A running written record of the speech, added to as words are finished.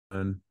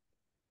And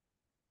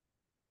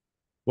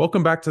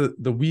welcome back to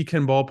the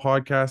Weekend Ball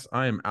podcast.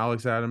 I am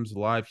Alex Adams,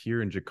 live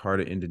here in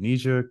Jakarta,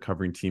 Indonesia,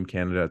 covering Team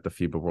Canada at the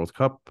FIBA World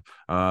Cup.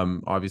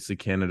 Obviously,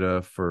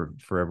 Canada, for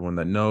everyone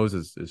that knows,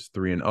 is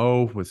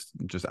 3-0, with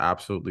just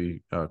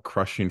absolutely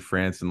crushing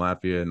France and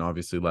Latvia, and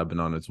obviously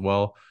Lebanon as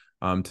well.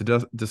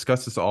 To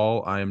discuss this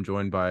all, I am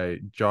joined by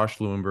Josh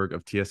Lewenberg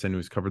of TSN,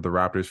 who's covered the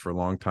Raptors for a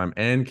long time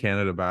and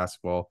Canada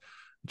basketball.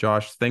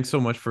 Josh, thanks so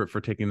much for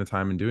taking the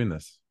time and doing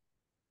this.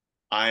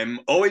 I'm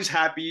always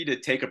happy to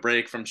take a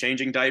break from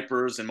changing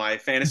diapers and my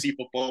fantasy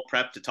football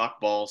prep to talk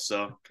ball.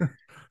 So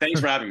thanks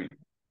for having me.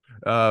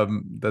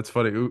 That's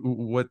funny.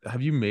 What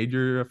have you made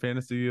your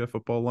fantasy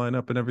football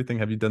lineup and everything?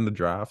 Have you done the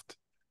draft?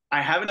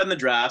 I haven't done the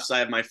drafts. I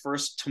have my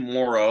first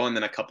tomorrow and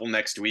then a couple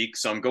next week.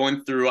 So I'm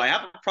going through, I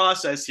have a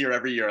process here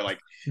every year, like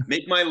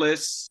make my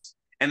lists.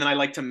 And then I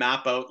like to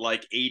map out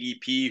like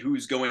ADP,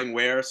 who's going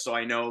where. So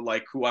I know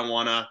like who I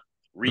want to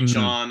reach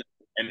Mhm. on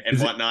and Is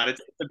it whatnot.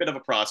 It's a bit of a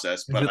process,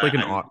 is but it like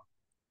an I'm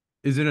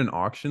is it an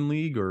auction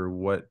league or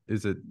what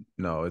is it?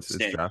 No, it's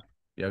staying. draft.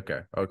 Yeah,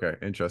 okay,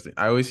 interesting.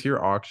 I always hear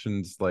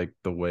auctions like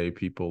the way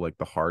people like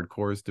the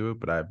hardcores do it,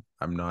 but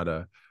I'm not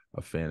a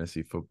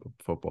fantasy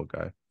football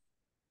guy.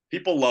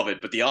 People love it,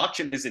 but the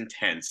auction is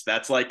intense.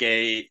 That's like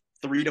a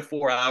 3 to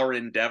 4 hour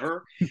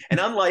endeavor.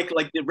 And unlike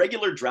like the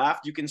regular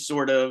draft, you can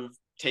sort of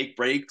take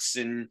breaks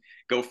and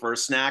go for a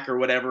snack or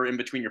whatever in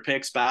between your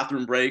picks,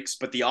 bathroom breaks.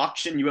 But the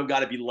auction, you have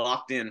got to be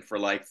locked in for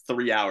like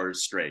 3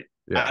 hours straight.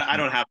 Yeah, I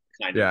don't have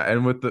that kind of. yeah,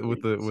 and with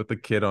the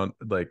kid on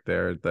like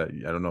there, that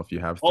I don't know if you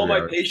have All three my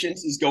hours.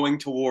 patience is going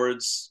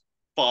towards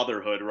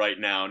fatherhood right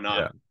now, not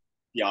Yeah,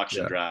 the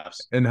auction yeah.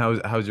 drafts. And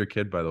how's your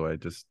kid, by the way?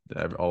 Just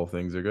all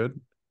things are good.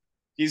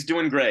 He's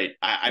doing great.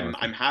 I'm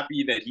Awesome.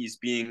 happy that he's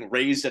being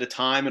raised at a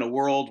time in a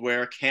world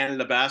where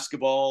Canada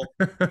basketball,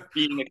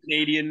 being a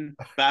Canadian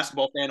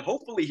basketball fan,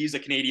 hopefully he's a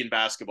Canadian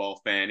basketball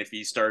fan. If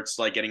he starts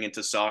like getting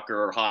into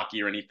soccer or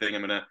hockey or anything,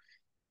 I'm gonna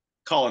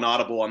call an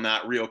audible on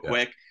that real Yeah.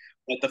 quick.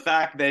 But the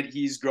fact that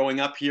he's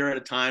growing up here at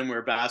a time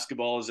where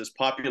basketball is as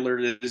popular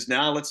as it is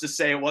now, let's just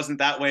say it wasn't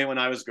that way when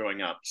I was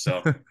growing up.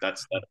 So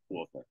that's a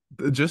cool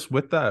thing. Just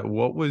with that,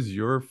 what was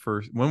your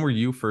first? When were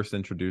you first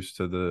introduced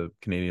to the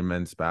Canadian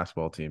men's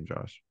basketball team,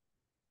 Josh?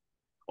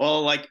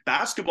 Well, like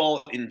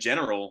basketball in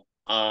general,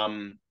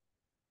 when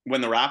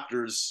the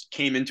Raptors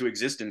came into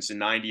existence in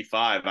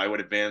 '95, I would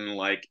have been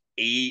like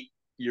 8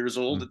 years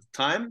old Mm. at the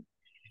time.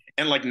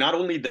 And like not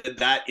only did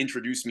that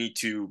introduce me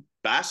to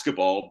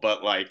basketball,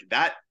 but like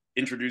that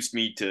introduced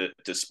me to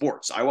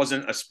sports. I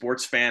wasn't a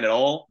sports fan at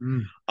all,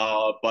 Mm.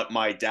 but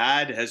my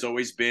dad has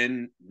always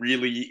been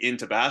really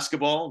into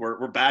basketball.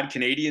 We're bad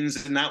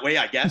Canadians in that way,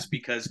 I guess,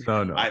 because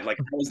No, no. I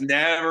was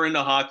never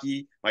into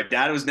hockey. My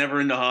dad was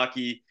never into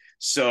hockey,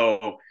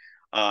 so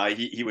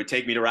he would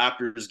take me to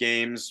Raptors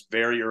games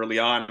very early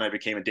on. I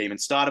became a Damon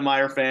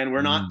Stoudemire fan.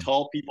 We're not Mm.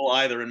 tall people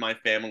either in my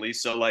family,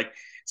 so like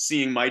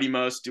seeing Mighty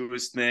Mouse do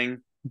his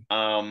thing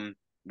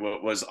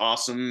was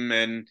awesome.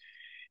 And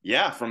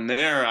yeah, from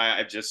there,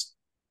 I've just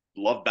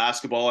loved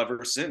basketball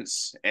ever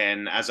since.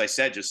 And as I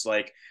said, just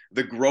like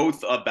the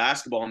growth of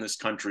basketball in this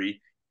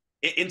country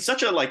in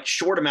such a like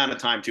short amount of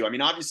time too. I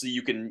mean, obviously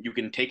you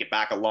can take it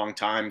back a long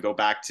time, go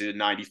back to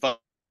 '95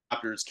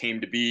 Raptors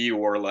came to be,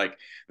 or like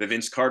the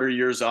Vince Carter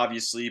years,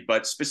 obviously,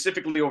 but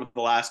specifically over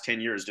the last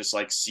 10 years, just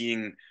like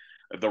seeing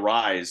the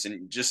rise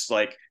and just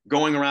like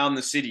going around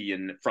the city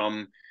and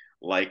from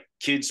like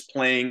kids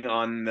playing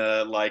on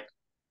the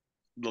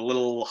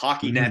little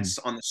hockey Mhm. nets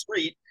on the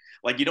street.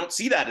 Like you don't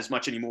see that as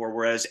much anymore.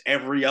 Whereas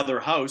every other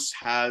house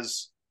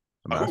has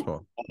a hoop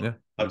Basketball. Yeah, yeah.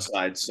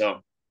 outside.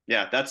 So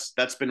yeah,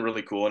 that's been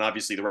really cool. And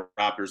obviously the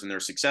Raptors and their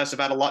success have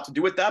had a lot to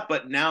do with that.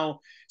 But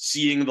now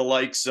seeing the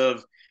likes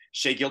of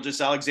Shea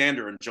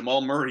Gilgeous-Alexander and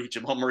Jamal Murray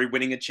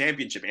winning a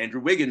championship,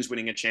 Andrew Wiggins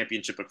winning a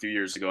championship a few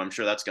years ago, I'm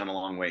sure that's gone a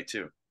long way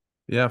too.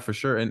 Yeah, for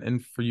sure.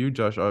 And for you,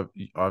 Josh,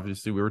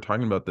 obviously we were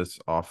talking about this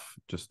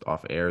just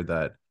off air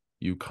that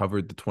you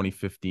covered the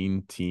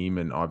 2015 team,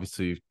 and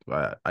obviously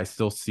I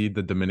still see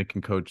the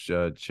Dominican coach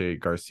Che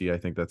Garcia, I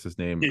think that's his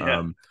name,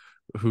 Yeah.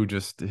 who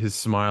just his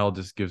smile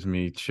just gives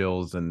me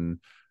chills, and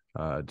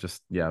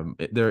just yeah,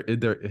 there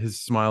his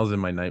smile's in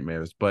my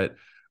nightmares. But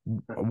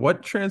what That whole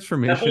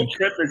transformation?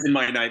 trip is in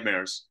my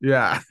nightmares.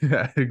 Yeah,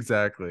 yeah,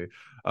 exactly.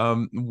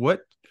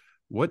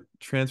 What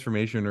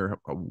transformation, or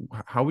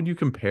how would you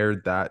compare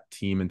that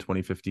team in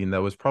 2015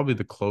 that was probably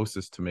the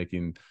closest to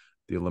making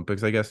the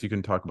Olympics? I guess you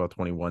can talk about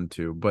 21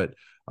 too, but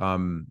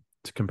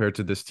to compare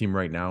to this team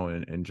right now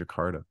in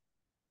Jakarta.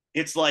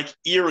 It's like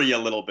eerie a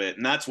little bit.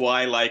 And that's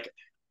why like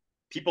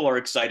people are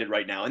excited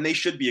right now and they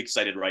should be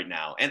excited right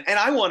now. And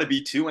I want to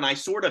be too. And I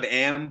sort of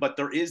am, but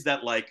there is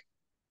that like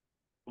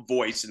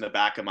voice in the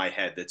back of my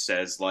head that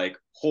says like,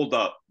 hold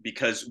up,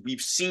 because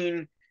we've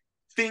seen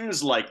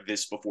things like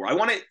this before. I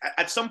want to,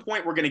 at some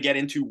point, we're going to get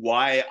into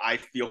why I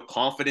feel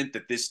confident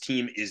that this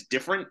team is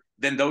different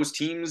than those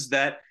teams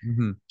that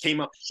Hmm. came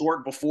up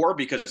short before,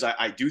 because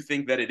I do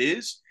think that it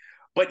is.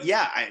 But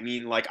yeah, I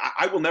mean, like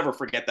I will never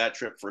forget that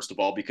trip, first of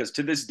all, because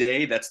to this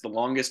day, that's the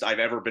longest I've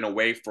ever been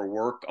away for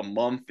work, a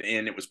month.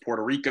 And it was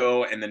Puerto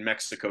Rico and then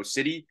Mexico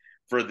City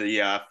for the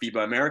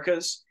FIBA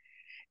Americas.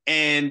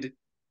 And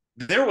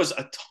there was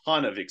a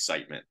ton of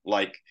excitement,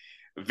 like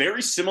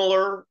very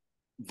similar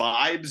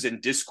vibes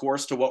and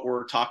discourse to what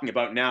we're talking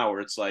about now,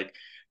 where it's like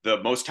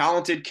the most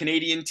talented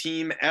Canadian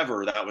team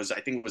ever. That was,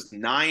 I think it was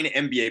 9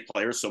 NBA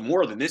players, so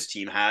more than this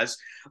team has,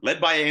 led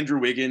by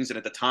Andrew Wiggins. And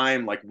at the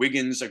time, like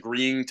Wiggins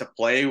agreeing to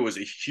play was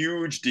a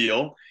huge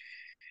deal.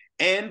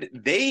 And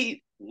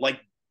they like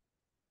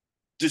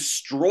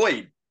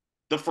destroyed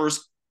the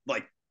first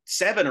like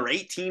 7 or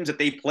 8 teams that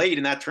they played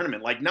in that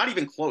tournament. Like not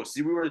even close.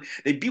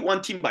 They beat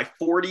one team by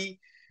 40.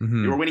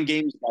 They were winning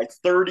games by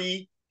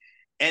 30.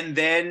 And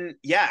then,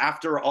 yeah,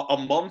 after a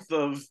month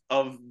of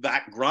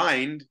that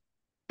grind,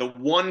 the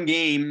one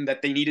game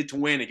that they needed to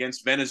win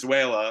against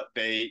Venezuela,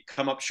 they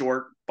come up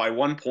short by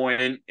 1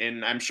 point.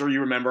 And I'm sure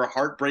you remember,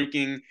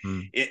 heartbreaking,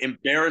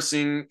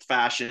 embarrassing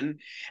fashion.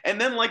 And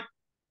then like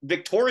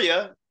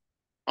Victoria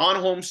on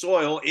home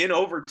soil in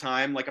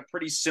overtime, like a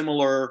pretty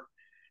similar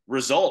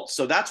result.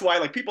 So that's why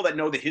like people that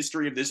know the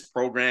history of this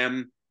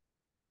program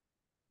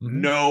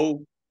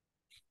know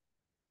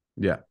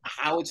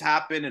how it's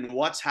happened and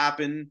what's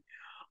happened.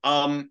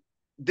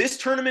 This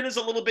tournament is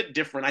a little bit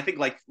different. I think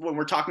like when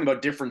we're talking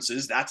about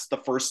differences, that's the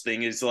first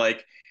thing is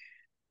like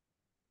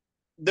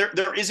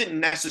there isn't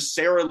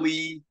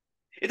necessarily,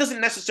 it doesn't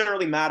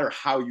necessarily matter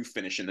how you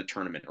finish in the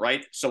tournament,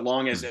 right? So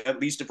long as, at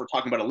least if we're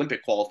talking about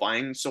Olympic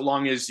qualifying, so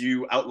long as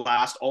you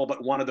outlast all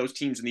but one of those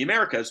teams in the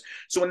Americas.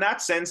 So in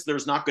that sense,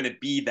 there's not going to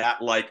be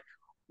that like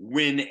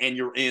win and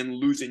you're in,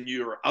 losing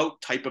you're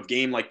out type of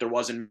game like there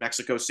was in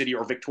Mexico City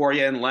or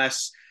Victoria,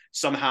 unless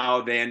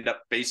somehow they end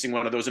up facing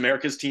one of those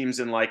Americas teams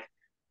in like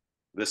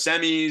the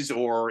semis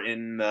or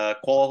in the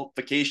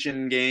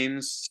qualification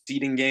games,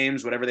 seeding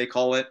games, whatever they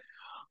call it.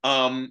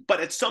 But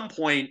at some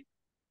point,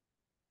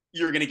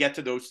 you're going to get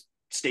to those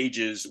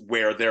stages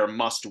where they're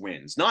must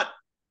wins, not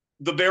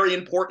the very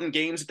important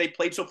games that they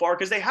played so far,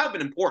 because they have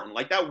been important.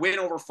 Like that win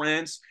over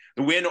France,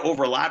 the win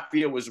over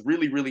Latvia was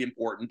really, really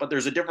important. But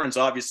there's a difference,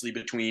 obviously,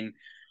 between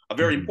a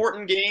very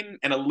important game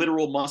and a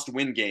literal must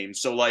win game.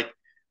 So, like,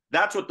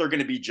 that's what they're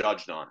going to be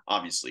judged on,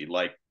 obviously.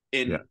 Like,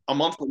 in a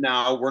month from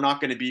now, we're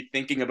not going to be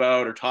thinking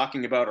about or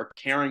talking about or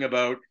caring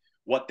about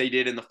what they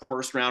did in the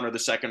first round or the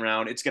second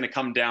round. It's going to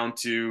come down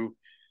to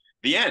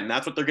the end.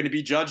 That's what they're going to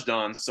be judged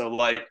on. So,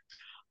 like,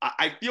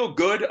 I feel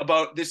good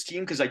about this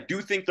team because I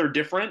do think they're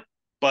different,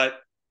 but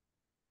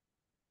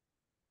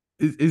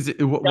is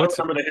it what's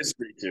some of the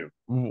history too?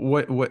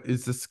 What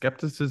is the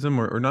skepticism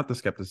or not the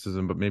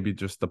skepticism, but maybe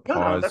just the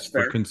pause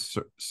for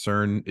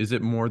concern? Is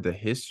it more the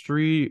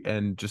history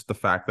and just the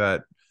fact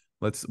that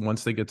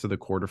once they get to the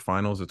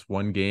quarterfinals, it's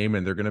one game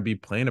and they're going to be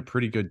playing a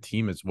pretty good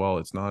team as well.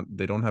 It's not,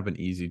 they don't have an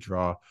easy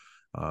draw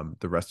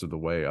the rest of the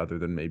way, other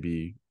than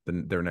maybe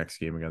their next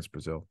game against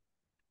Brazil.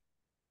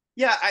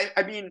 Yeah,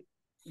 I mean,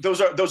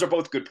 those are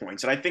both good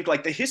points. And I think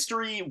like the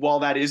history, while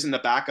that is in the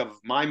back of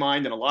my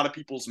mind and a lot of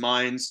people's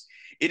minds,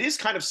 it is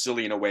kind of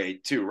silly in a way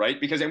too, right?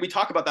 Because, and we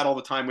talk about that all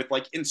the time with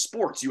like in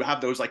sports, you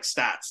have those like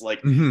stats,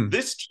 like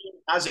this team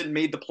hasn't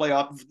made the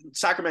playoff,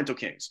 Sacramento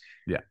Kings.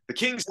 Yeah. The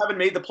Kings haven't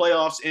made the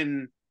playoffs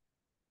in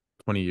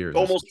 20 years,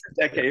 almost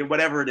a decade,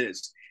 whatever it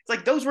is. It's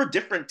like those were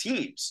different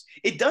teams.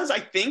 It does, I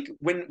think,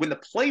 when the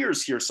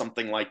players hear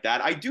something like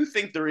that, I do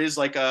think there is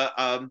like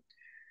a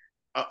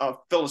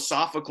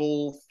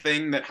philosophical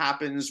thing that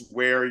happens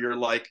where you're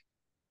like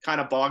kind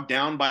of bogged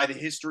down by the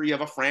history of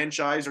a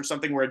franchise or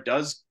something, where it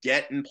does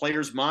get in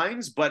players'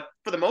 minds. But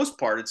for the most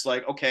part, it's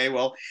like, okay,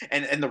 well,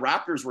 and the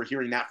Raptors were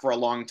hearing that for a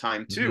long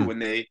time too, when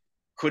they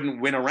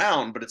couldn't win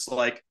around. But it's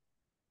like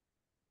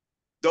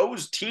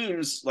those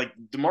teams, like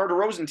DeMar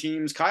DeRozan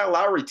teams, Kyle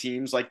Lowry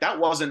teams, like that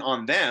wasn't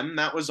on them.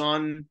 That was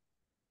on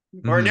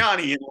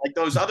Bargnani and like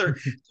those other.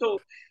 So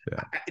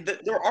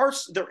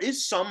there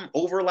is some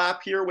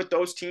overlap here with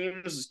those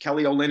teams.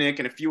 Kelly Olynyk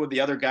and a few of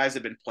the other guys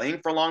have been playing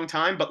for a long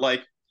time. But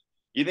like,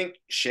 you think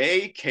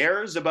Shea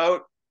cares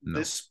about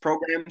this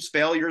program's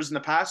failures in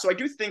the past? So I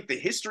do think the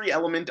history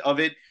element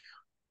of it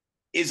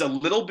is a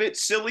little bit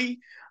silly.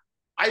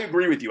 I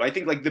agree with you. I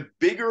think like the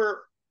bigger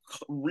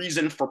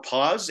reason for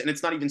pause, and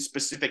it's not even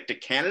specific to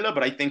Canada,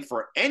 but I think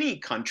for any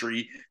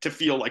country to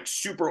feel like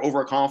super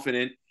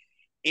overconfident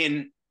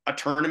in a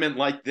tournament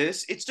like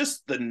this, it's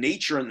just the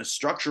nature and the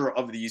structure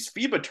of these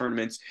FIBA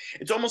tournaments.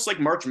 It's almost like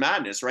March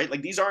Madness, right?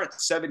 Like these aren't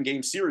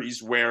 7-game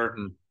series where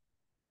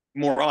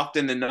more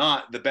often than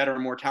not, the better,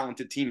 more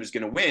talented team is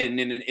going to win.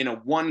 In a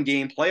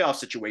 1-game playoff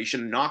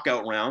situation,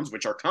 knockout rounds,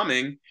 which are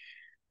coming,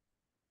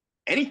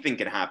 anything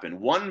can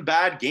happen. One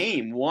bad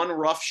game, one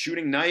rough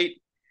shooting night.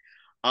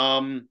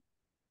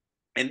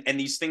 And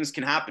these things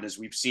can happen, as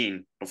we've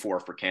seen before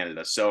for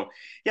Canada. So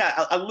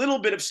yeah, a little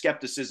bit of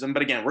skepticism,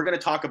 but again, we're going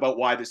to talk about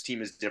why this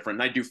team is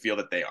different. And I do feel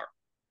that they are.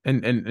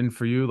 And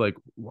for you, like,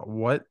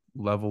 what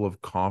level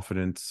of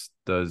confidence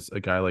does a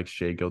guy like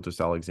Shai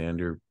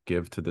Gilgeous-Alexander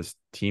give to this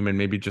team, and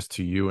maybe just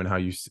to you and how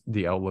you see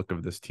the outlook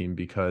of this team?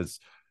 Because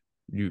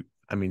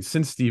I mean,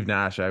 since Steve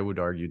Nash, I would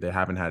argue they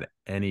haven't had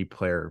any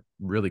player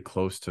really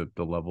close to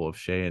the level of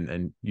Shea,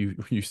 and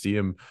you see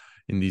him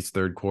in these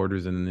third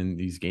quarters and in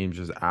these games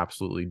just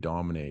absolutely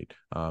dominate.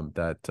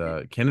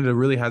 That Canada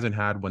really hasn't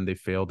had when they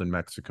failed in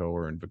Mexico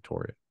or in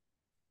Victoria.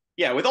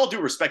 Yeah, with all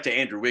due respect to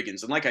Andrew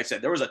Wiggins, and like I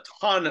said, there was a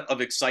ton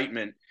of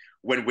excitement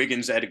when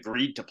Wiggins had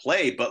agreed to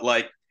play, but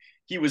like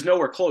he was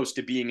nowhere close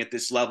to being at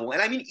this level.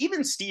 And I mean,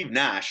 even Steve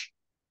Nash,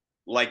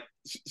 like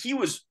he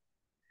was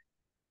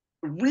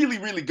really,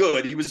 really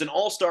good. He was an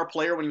all-star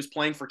player when he was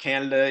playing for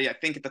Canada. I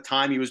think at the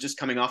time he was just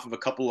coming off of a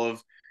couple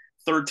of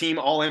third team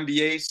all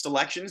NBA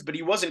selections, but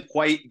he wasn't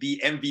quite the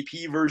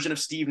MVP version of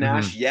Steve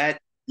Nash yet.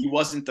 He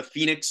wasn't the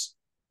Phoenix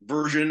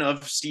version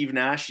of Steve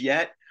Nash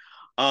yet.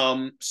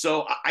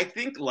 So I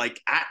think like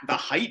at the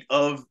height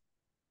of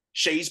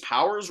Shea's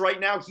powers right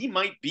now, he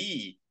might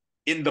be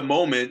in the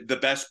moment the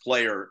best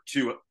player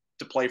to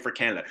play for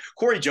Canada.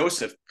 Corey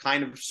Joseph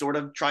kind of sort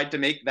of tried to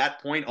make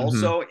that point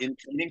also in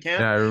training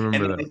camp. Yeah, I And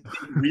remember then that. I think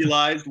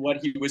realized what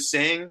he was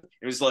saying.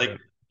 It was like, Yeah.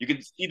 you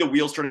could see the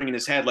wheels turning in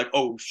his head, like,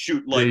 oh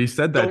shoot, Yeah, like he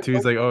said that don't too.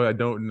 He's like, "Oh, I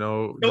don't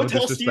know. No don't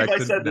tell Steve disrespect I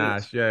to said this.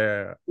 Nash."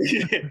 Yeah,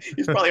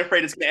 He's probably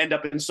afraid it's going to end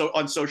up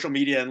on social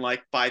media in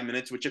like 5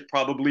 minutes, which it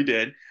probably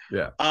did.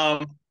 yeah,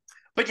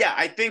 But yeah,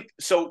 I think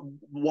so.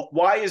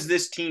 Why is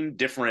this team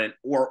different,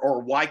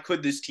 or why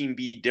could this team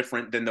be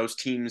different than those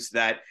teams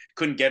that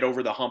couldn't get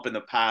over the hump in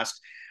the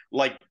past?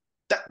 Like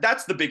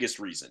that's the biggest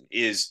reason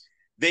is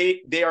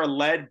they are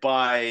led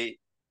by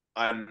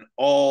an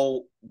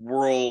all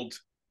world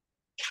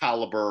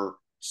caliber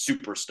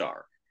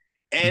superstar.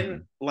 And hmm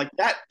like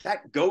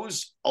that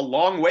goes a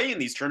long way in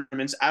these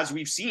tournaments, as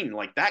we've seen.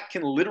 Like that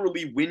can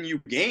literally win you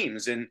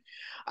games. And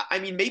I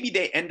mean, maybe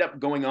they end up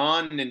going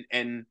on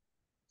and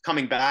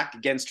coming back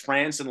against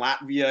France and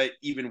Latvia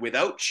even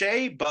without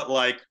Shea, but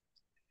like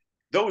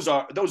those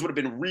would have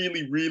been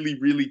really, really,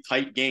 really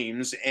tight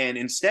games. And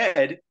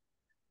instead,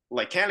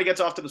 like Canada gets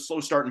off to the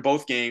slow start in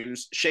both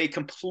games. Shea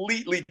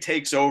completely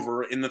takes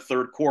over in the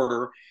third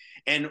quarter.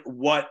 And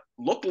what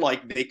looked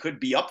like they could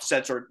be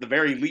upsets or at the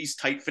very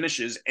least tight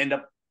finishes end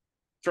up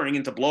turning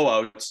into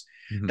blowouts.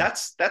 hmm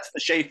That's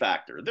the Shea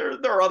factor. There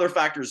are other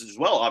factors as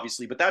well,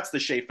 obviously, but that's the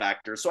Shea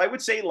factor. So I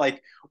would say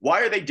like, why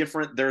are they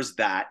different? There's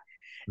that.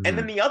 And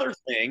then hmm the other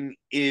thing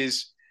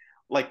is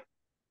like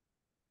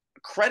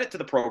credit to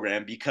the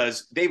program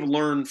because they've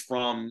learned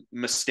from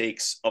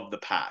mistakes of the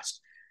past.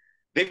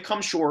 They've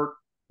come short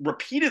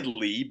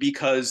repeatedly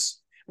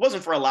because it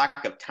wasn't for a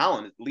lack of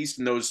talent, at least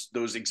in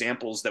those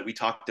examples that we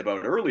talked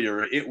about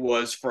earlier. It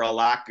was for a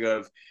lack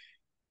of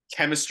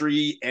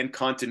chemistry and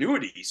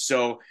continuity.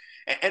 So,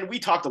 and we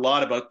talked a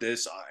lot about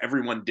this.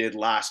 Everyone did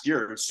last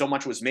year. So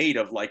much was made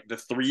of like the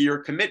 3-year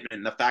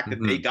commitment, the fact that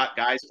they hmm got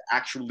guys to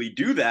actually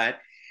do that.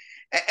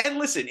 And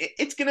listen,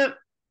 it's gonna.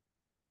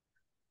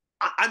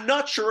 I'm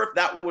not sure if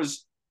that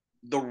was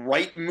the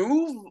right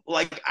move.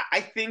 Like, I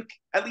think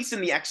at least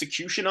in the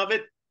execution of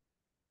it,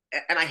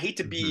 and I hate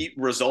to hmm be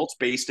results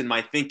based in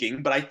my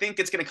thinking, but I think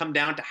it's going to come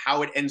down to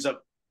how it ends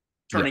up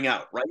yeah, turning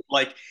out, right?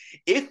 Like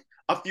if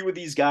a few of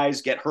these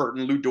guys get hurt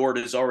and Lou Dort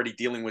is already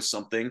dealing with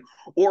something,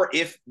 or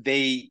if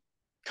they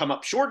come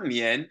up short in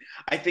the end,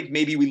 I think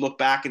maybe we look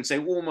back and say,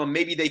 well,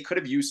 maybe they could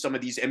have used some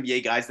of these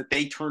NBA guys that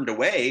they turned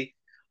away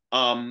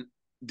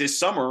this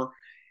summer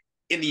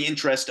in the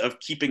interest of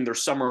keeping their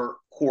summer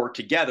core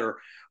together.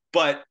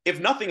 But if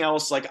nothing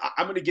else, like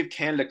I'm going to give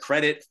Canada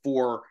credit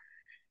for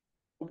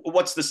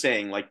what's the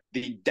saying? Like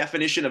the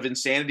definition of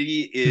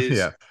insanity yeah.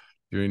 is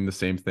Doing the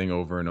same thing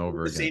over and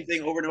over the again. same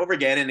thing over and over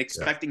again and Yeah.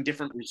 expecting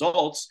different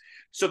results.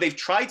 So they've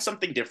tried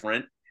something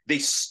different. They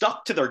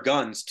stuck to their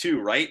guns too,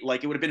 right?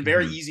 Like it would have been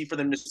very hmm easy for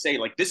them to say,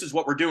 like, this is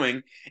what we're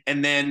doing.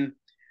 And then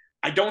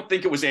I don't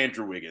think it was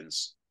Andrew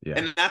Wiggins. Yeah.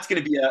 And that's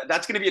gonna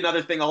be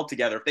another thing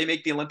altogether. If they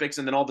make the Olympics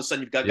and then all of a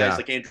sudden you've got guys Yeah.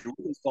 like Andrew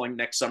Wiggins going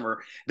next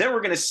summer, then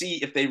we're gonna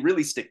see if they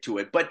really stick to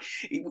it. But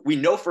we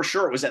know for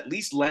sure it was at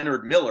least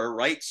Leonard Miller,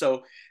 right?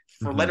 So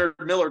for hmm Leonard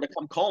Miller to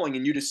come calling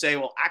and you to say,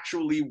 well,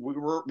 actually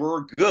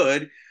we're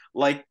good,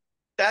 like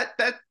that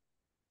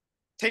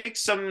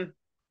takes some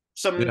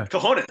Yeah.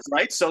 cojones,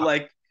 right? So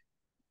like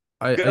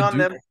good I on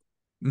do.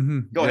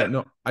 them. Go Yeah, ahead.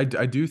 no, I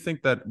do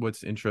think that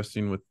what's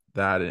interesting with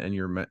that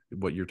and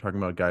what you're talking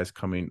about, guys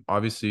coming.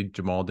 Obviously,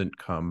 Jamal didn't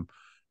come.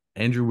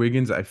 Andrew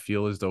Wiggins, I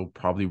feel as though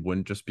probably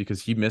wouldn't just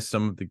because he missed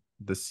some of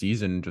the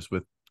season just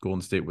with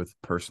Golden State with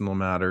personal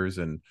matters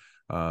and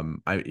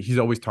he's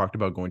always talked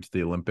about going to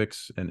the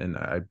Olympics and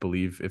I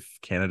believe if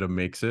Canada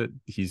makes it,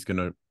 he's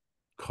gonna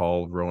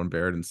call Rowan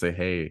Barrett and say,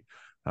 hey,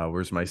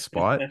 where's my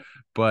spot?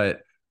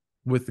 But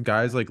with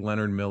guys like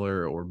Leonard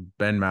Miller or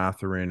Ben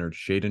Mathurin or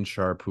Shaden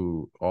Sharp,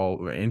 who all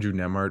or Andrew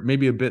Nemhard,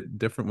 maybe a bit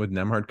different with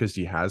Nemhard because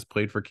he has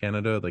played for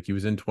Canada. Like he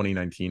was in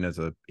 2019 as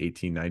a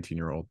 18,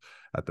 19-year-old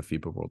at the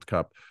FIBA World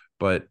Cup.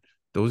 But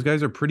those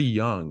guys are pretty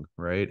young,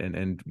 right?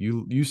 And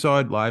you saw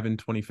it live in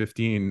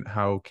 2015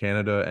 how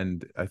Canada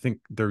and I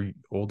think their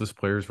oldest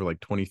players were like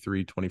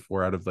 23,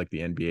 24 out of like the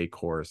NBA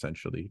core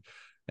essentially.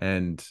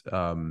 And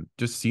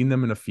just seeing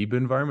them in a FIBA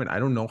environment, I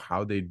don't know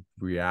how they'd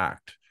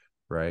react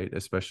right?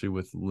 Especially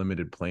with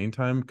limited playing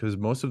time, because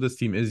most of this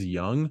team is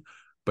young,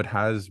 but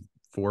has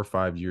 4 or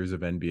 5 years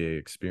of NBA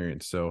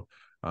experience. So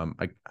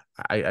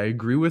I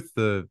agree with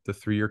the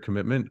 3 year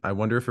commitment. I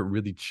wonder if it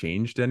really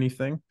changed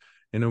anything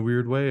in a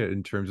weird way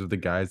in terms of the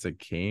guys that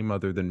came,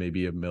 other than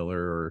maybe a Miller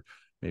or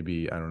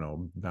maybe, I don't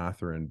know,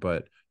 Mathurin.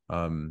 But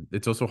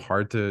it's also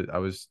hard to, I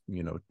was,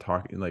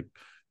 talking like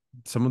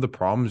some of the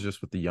problems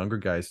just with the younger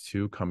guys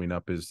too coming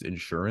up is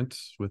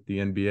insurance with the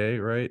NBA,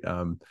 right?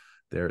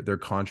 Their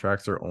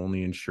contracts are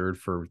only insured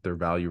for their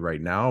value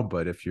right now,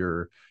 but if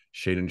you're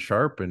Shaden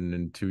Sharp and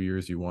in 2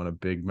 years you want a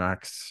big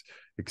max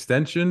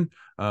extension,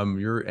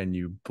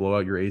 you blow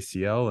out your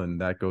ACL and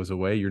that goes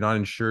away, you're not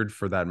insured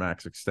for that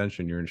max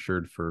extension. You're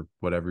insured for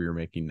whatever you're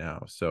making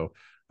now. So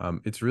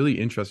it's really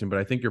interesting. But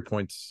I think your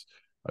point's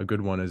a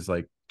good one, is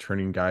like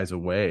turning guys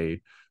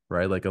away,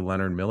 right? Like a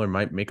Leonard Miller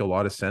might make a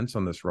lot of sense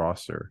on this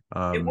roster.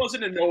 It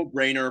wasn't a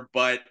no-brainer,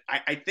 but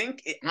I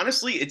think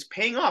honestly it's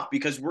paying off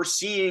because we're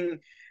seeing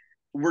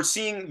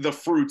the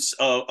fruits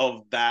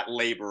of that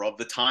labor, of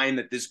the time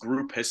that this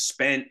group has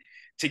spent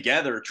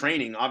together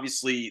training,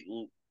 obviously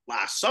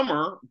last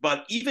summer,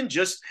 but even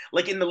just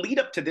like in the lead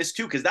up to this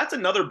too, because that's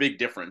another big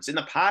difference. In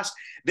the past,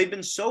 they've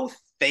been so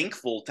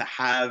thankful to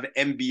have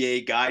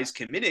NBA guys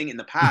committing in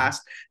the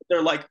past.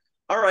 They're like,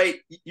 all right,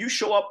 you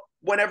show up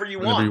whenever you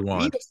Whenever want. you Meet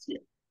want. us here.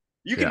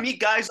 You can Yeah. meet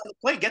guys on the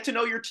plane, get to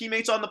know your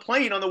teammates on the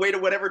plane on the way to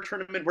whatever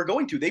tournament we're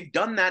going to. They've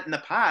done that in the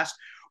past.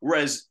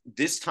 Whereas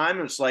this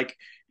time it's like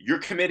you're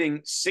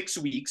committing 6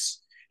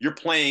 weeks, you're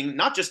playing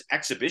not just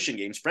exhibition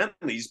games,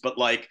 friendlies, but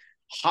like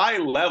high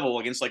level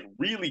against like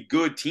really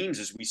good teams,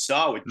 as we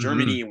saw with Mm-hmm.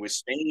 Germany and with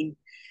Spain.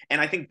 And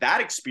I think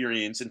that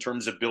experience in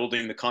terms of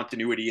building the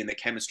continuity and the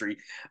chemistry,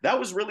 that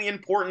was really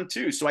important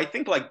too. So I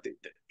think like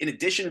in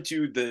addition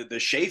to the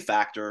Shea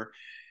factor,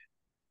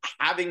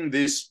 having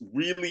this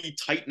really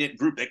tight knit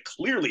group that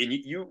clearly, and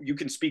you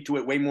can speak to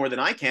it way more than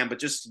I can, but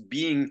just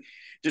being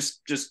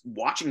just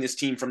watching this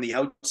team from the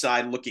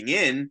outside looking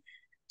in,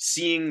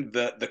 seeing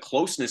the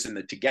closeness and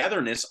the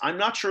togetherness, I'm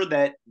not sure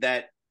that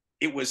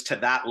it was to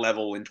that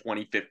level in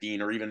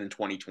 2015 or even in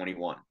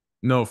 2021.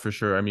 No, for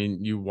sure. I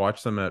mean, you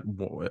watch them at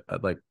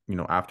like,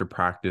 after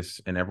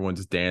practice and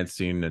everyone's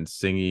dancing and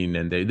singing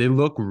and they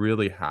look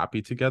really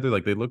happy together.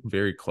 Like they look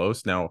very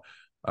close. Now,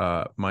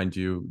 mind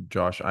you,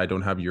 Josh, I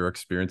don't have your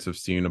experience of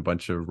seeing a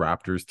bunch of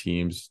Raptors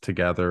teams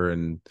together,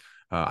 and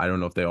I don't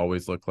know if they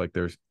always look like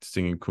they're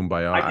singing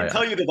Kumbaya. I can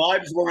tell you the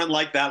vibes weren't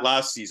like that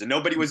last season.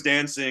 Nobody was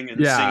dancing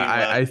and Yeah, singing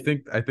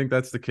last. I think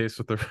that's the case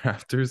with the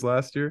Raptors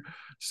last year.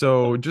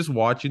 So just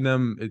watching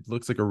them, it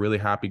looks like a really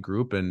happy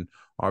group, and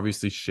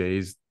obviously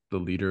Shea's the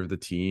leader of the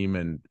team,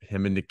 and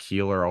him and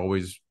Nikhil are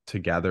always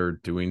together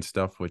doing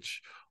stuff,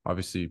 which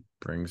obviously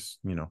brings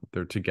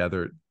their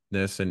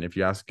togetherness. And if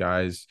you ask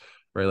guys,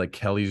 right, like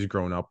Kelly's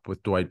grown up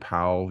with Dwight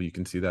Powell, you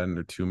can see that in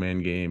their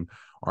 2-man game.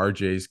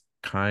 RJ's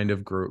kind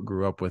of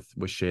grew up with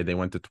Shea. They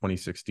went to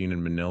 2016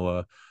 in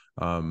Manila.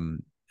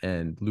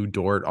 And Lou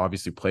Dort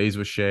obviously plays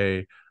with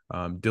Shea.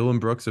 Dylan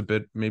Brooks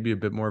maybe a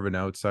bit more of an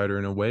outsider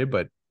in a way,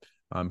 but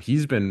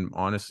he's been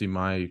honestly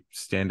my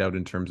standout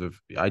in terms of,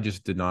 I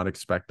just did not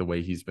expect the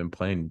way he's been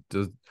playing.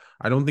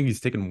 I don't think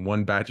he's taken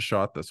one bad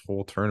shot this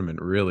whole tournament,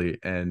 really.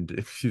 And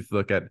if you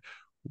look at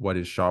what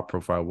his shot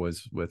profile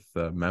was with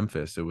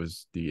Memphis, it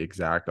was the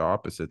exact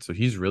opposite. So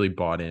he's really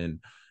bought in,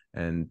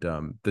 and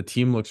the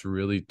team looks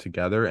really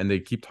together, and they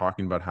keep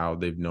talking about how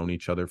they've known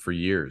each other for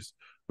years,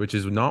 which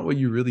is not what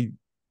you really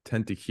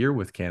tend to hear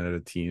with Canada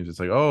teams. It's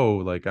like, oh,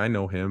 like I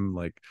know him,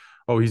 like,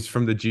 oh, he's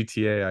from the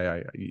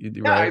GTA.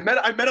 Yeah, Right.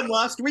 I met him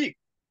last week.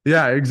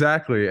 Yeah,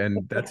 exactly.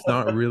 And that's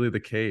not really the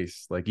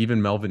case. Like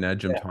even Melvin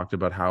Edgem Yeah. talked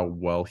about how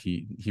well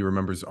he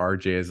remembers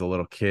RJ as a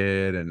little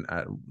kid, and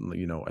I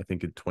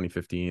think in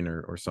 2015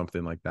 or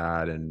something like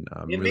that. And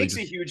It really makes a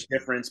just huge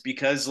difference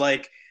because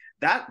like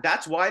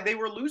that's why they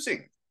were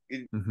losing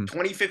in mhm.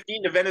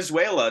 2015 to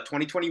Venezuela,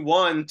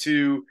 2021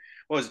 to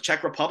what was it,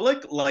 Czech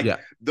Republic. Like Yeah,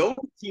 those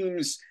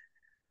teams,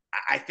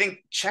 I think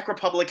Czech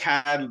Republic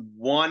had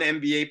one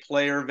NBA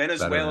player.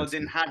 Venezuela veterans.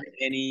 didn't have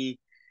any.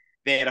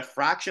 They had a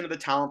fraction of the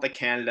talent that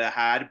Canada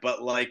had,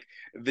 but like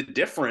the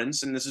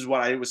difference, and this is what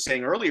I was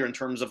saying earlier in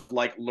terms of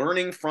like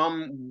learning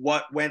from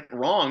what went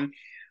wrong,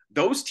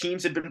 those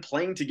teams had been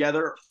playing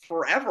together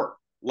forever.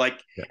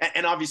 Like, Yeah.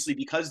 and obviously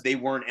because they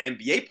weren't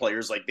NBA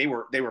players, like they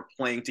were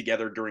playing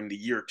together during the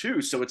year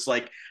too. So it's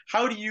like,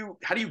 how do you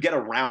get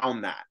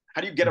around that?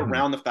 How do you get Mhm.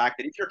 around the fact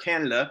that if you're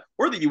Canada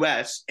or the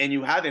US and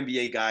you have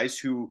NBA guys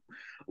who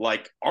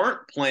like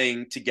aren't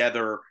playing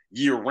together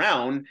year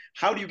round,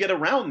 how do you get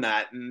around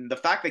that? And the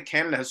fact that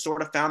Canada has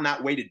sort of found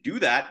that way to do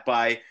that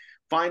by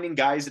finding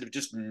guys that have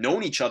just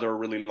known each other a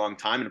really long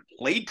time and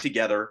played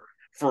together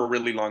for a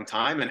really long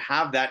time and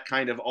have that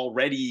kind of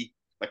already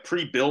like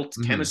pre-built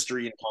Mhm.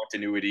 chemistry and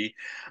continuity,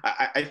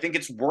 I think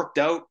it's worked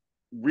out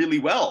really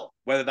well.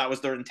 Whether that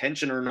was their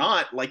intention or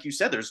not, like you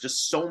said, there's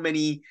just so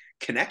many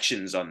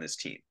connections on this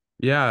team.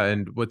 Yeah,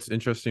 and what's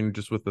interesting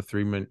just with the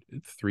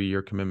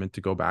 3-year commitment,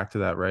 to go back to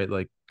that, right?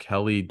 Like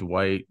Kelly,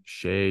 Dwight,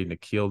 Shea,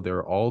 Nikhil,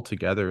 they're all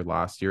together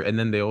last year. And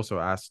then they also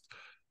asked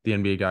the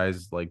NBA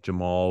guys like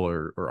Jamal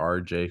or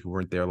RJ who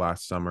weren't there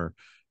last summer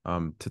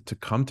to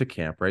come to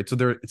camp, right? So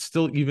they're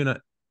still even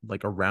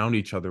like around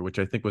each other, which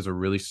I think was a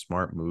really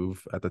smart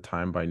move at the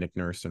time by Nick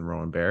Nurse and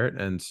Rowan Barrett.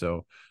 And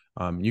so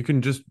you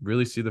can just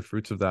really see the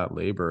fruits of that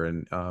labor.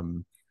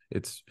 And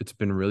it's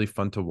been really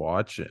fun to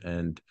watch.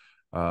 And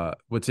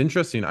what's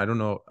interesting, I don't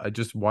know, I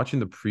just watching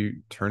the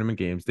pre-tournament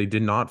games, they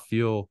did not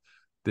feel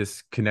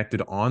this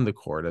connected on the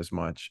court as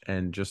much.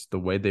 And just the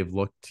way they've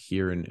looked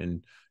here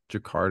in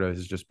Jakarta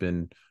has just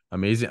been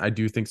amazing. I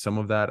do think some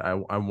of that,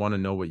 I want to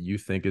know what you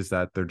think, is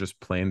that they're just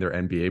playing their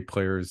NBA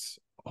players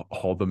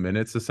all the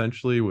minutes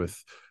essentially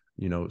with,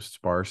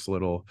 sparse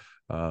little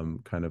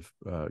kind of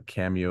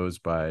cameos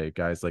by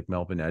guys like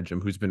Melvin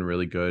Ejim, who's been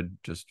really good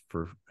just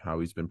for how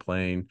he's been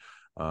playing.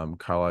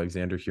 Kyle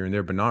Alexander here and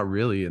there, but not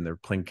really. And they're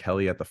playing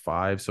Kelly at the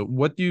 5. So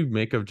what do you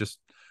make of, just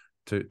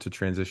to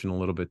transition a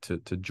little bit to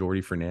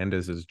Jordi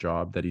Fernandez's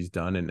job that he's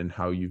done, and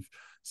how you've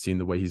seen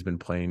the way he's been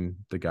playing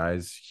the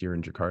guys here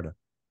in Jakarta?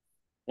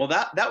 Well,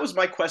 that was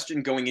my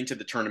question going into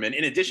the tournament,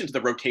 in addition to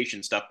the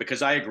rotation stuff,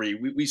 because I agree.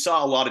 We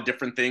saw a lot of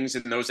different things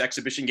in those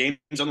exhibition games,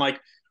 and like,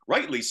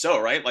 rightly so,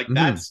 right? Like,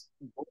 that's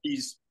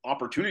his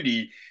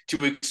opportunity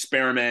to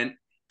experiment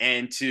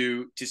and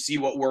to see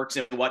what works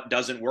and what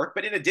doesn't work.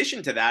 But in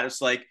addition to that,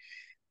 it's like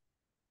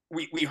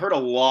we heard a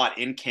lot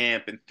in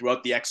camp and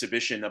throughout the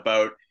exhibition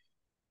about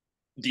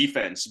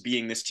defense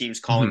being this team's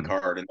calling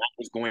card, and that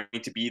was going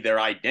to be their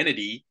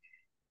identity.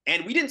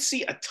 And we didn't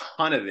see a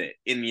ton of it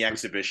in the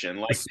exhibition.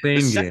 The Like, the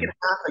Spain second game,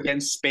 half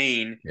against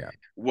Spain yeah,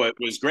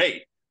 was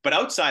great. But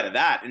outside of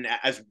that, and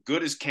as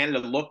good as Canada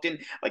looked in,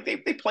 like, they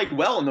played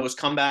well in those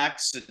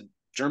comebacks.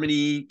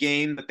 Germany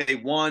game that they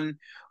won,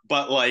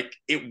 but like,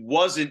 it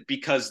wasn't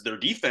because their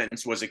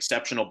defense was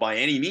exceptional by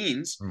any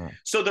means. no.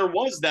 So there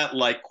was that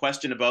like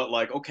question about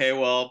like, okay,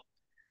 well,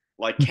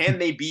 like, can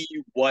they be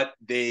what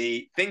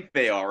they think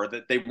they are,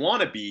 that they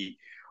want to be?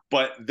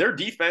 But their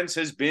defense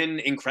has been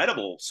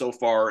incredible so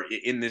far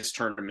in this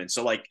tournament.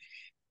 So like,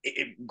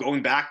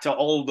 going back to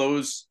all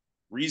those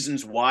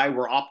reasons why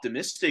we're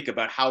optimistic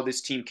about how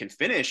this team can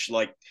finish,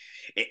 like,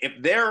 if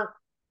they're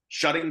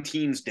shutting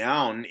teams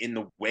down in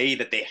the way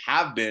that they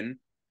have been,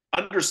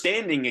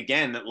 understanding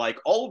again that like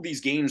all of these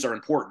games are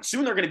important.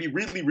 Soon they're going to be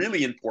really,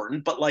 really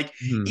important. But like,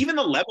 even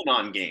the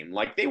Lebanon game,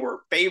 like, they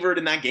were favored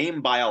in that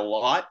game by a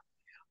lot.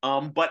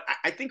 But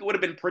I think it would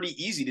have been pretty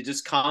easy to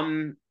just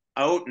come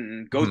out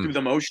and go through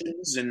the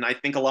motions. And I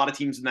think a lot of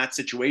teams in that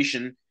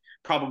situation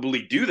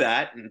probably do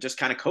that and just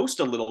kind of coast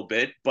a little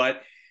bit.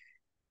 But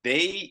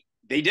they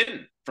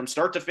didn't, from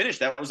start to finish.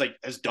 That was like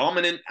as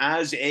dominant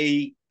as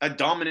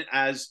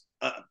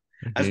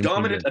as Game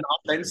dominant changer. an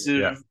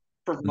offensive Yeah.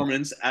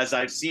 performance as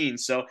I've seen.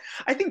 So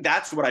I think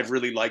that's what I've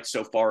really liked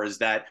so far, is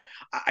that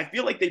I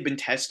feel like they've been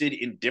tested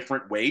in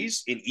different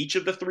ways in each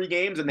of the 3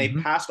 games, and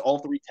they've passed all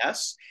 3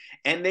 tests,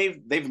 and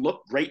they've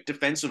looked great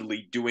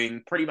defensively,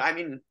 doing pretty, I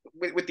mean,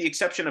 with the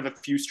exception of a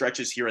few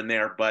stretches here and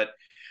there, but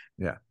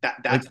Yeah.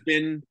 that's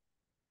been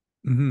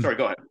sorry,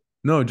 go ahead.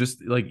 No,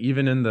 just like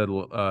even in the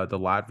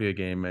Latvia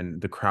game,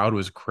 and the crowd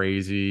was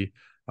crazy.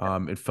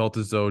 It felt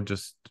as though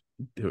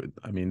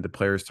I mean, the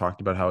players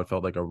talked about how it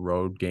felt like a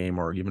road game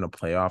or even a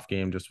playoff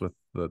game just with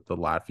the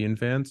Latvian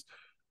fans.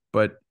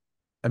 But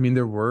I mean,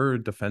 there were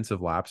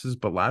defensive lapses,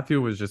 but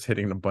Latvia was just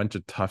hitting a bunch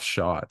of tough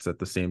shots at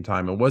the same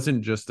time. It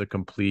wasn't just a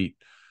complete,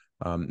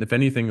 if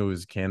anything, it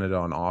was Canada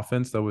on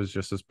offense that was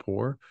just as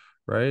poor,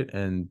 right?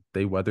 And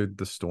they weathered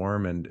the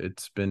storm, and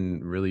it's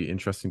been really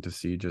interesting to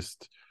see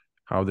just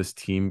how this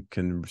team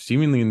can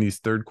seemingly in these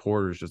third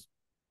quarters just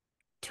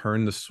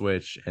turn the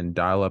switch and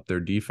dial up their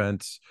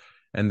defense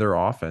and their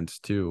offense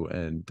too.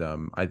 And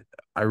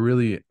I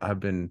really have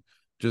been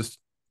just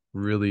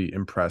really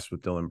impressed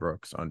with Dylan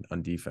Brooks on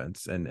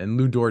defense, and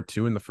Lou Dort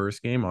too in the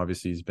first game.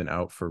 Obviously, he's been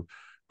out for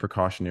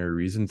precautionary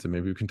reasons, and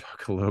maybe we can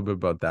talk a little bit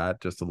about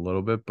that just a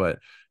little bit. But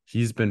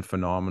he's been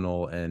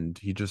phenomenal, and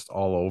he just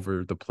all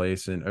over the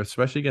place, and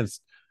especially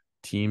against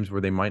teams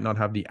where they might not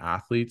have the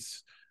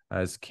athletes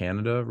as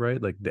Canada,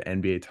 right? Like the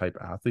NBA type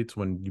athletes.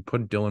 When you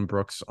put Dylan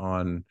Brooks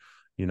on,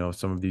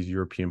 some of these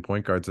European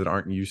point guards that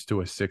aren't used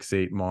to a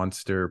 6'8"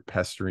 monster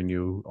pestering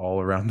you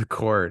all around the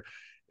court,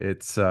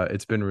 it's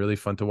been really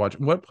fun to watch.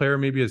 What player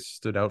maybe has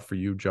stood out for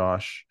you,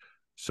 Josh,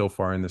 so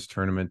far in this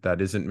tournament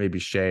that isn't maybe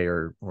Shea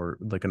or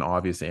like an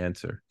obvious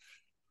answer?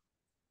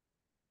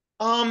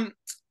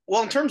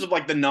 Well, in terms of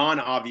like the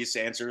non-obvious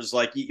answers,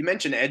 like you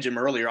mentioned Edgem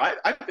earlier,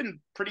 I've been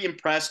pretty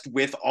impressed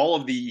with all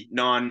of the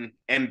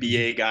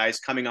non-NBA guys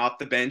coming off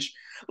the bench,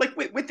 like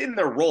within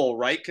their role,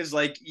 right? Because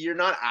like, you're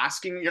not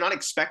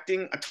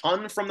expecting a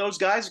ton from those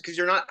guys, because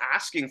you're not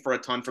asking for a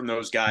ton from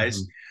those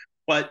guys,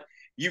 but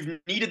you've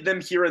needed them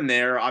here and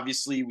there.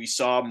 Obviously, we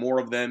saw more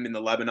of them in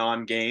the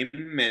Lebanon game,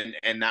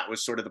 and that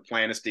was sort of the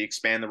plan, is to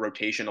expand the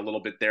rotation a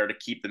little bit there to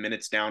keep the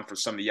minutes down for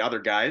some of the other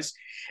guys.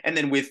 And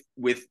then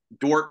with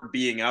Dort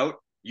being out,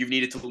 you've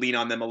needed to lean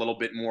on them a little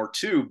bit more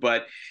too.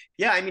 But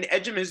yeah, I mean,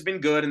 Edgem has been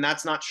good, and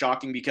that's not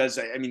shocking, because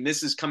I mean,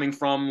 this is coming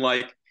from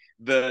like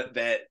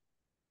the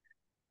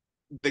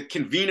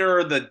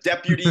convener, the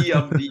deputy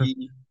of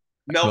the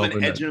Melvin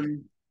Melvin,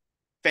 Edgem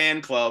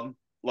fan club.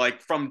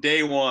 Like from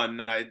day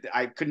one,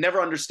 I could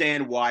never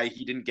understand why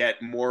he didn't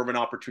get more of an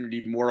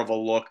opportunity, more of a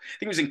look. I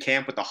think he was in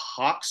camp with the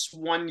Hawks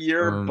one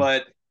year, Um,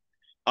 but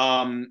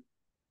um,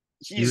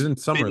 he's he's in been,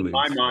 summer in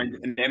my leagues. mind,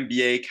 an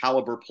NBA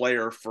caliber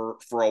player for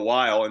a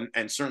while,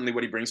 and certainly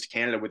what he brings to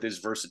Canada with his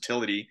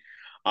versatility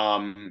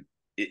um,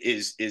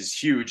 is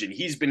huge. And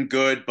he's been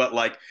good, but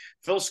like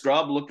Phil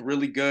Scrubb looked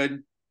really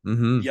good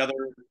Mm-hmm. the other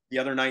the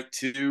other night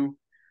too.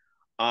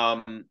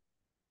 Um,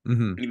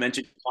 Mm-hmm. you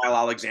mentioned Kyle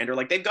Alexander,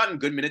 like they've gotten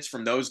good minutes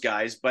from those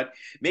guys, but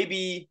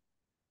maybe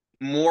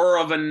more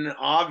of an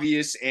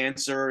obvious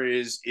answer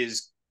is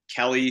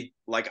Kelly.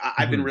 Like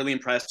I've been Mm-hmm. really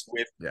impressed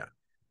with Yeah.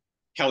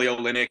 Kelly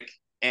Olynyk,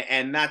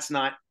 and that's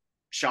not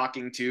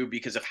shocking too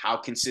because of how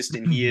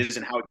consistent he is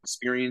and how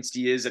experienced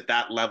he is at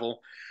that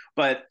level.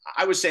 But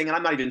I was saying, and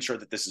I'm not even sure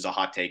that this is a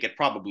hot take. It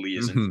probably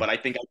isn't, Mm-hmm. but I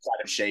think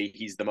outside of Shea,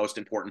 he's the most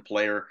important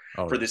player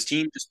Oh for yeah. this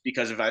team, just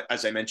because of,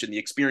 as I mentioned, the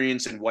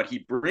experience and what he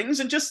brings,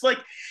 and just like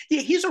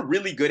he's a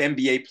really good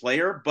NBA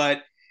player,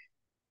 but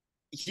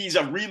he's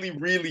a really,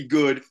 really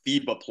good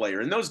FIBA player.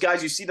 And those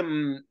guys, you see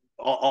them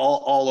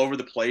all over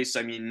the place.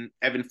 I mean,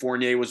 Evan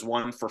Fournier was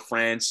one for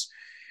France.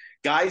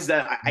 Guys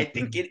that I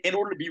think in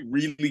order to be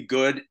really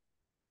good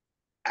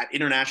at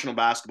international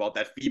basketball at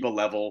that FIBA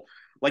level,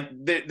 like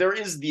there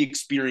is the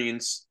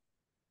experience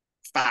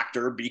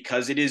factor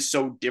because it is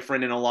so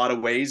different in a lot of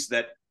ways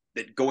that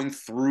going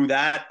through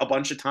that a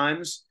bunch of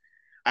times,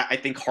 I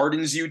think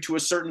hardens you to a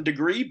certain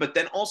degree. But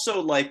then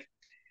also like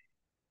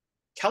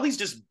Kelly's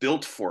just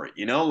built for it,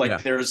 you know, like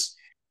Yeah.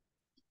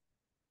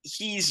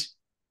 he's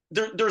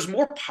there's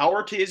more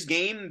power to his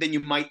game than you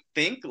might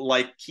think.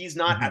 Like he's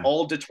not at Mm-hmm.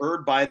 all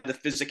deterred by the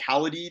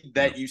physicality No.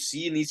 that you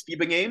see in these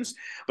FIBA games,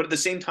 but at the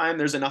same time,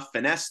 there's enough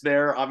finesse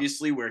there,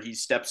 obviously, where he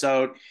steps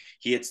out,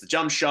 he hits the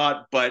jump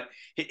shot, but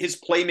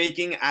his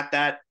playmaking at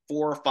that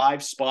 4 or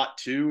 5 spot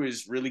too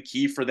is really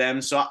key for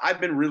them. So I've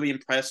been really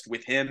impressed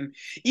with him,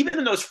 even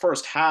in those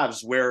first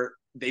halves where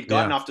they've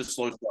gotten Yeah. off to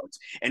slow starts.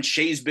 And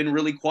Shea's been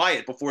really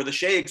quiet before the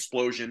Shea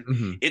explosion.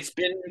 Mm-hmm. It's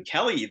been Kelly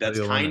Kelly that's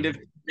kind Olynyk of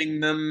keeping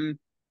them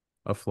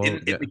afloat.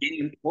 in Yeah. the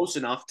game close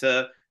enough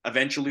to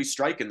eventually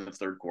strike in the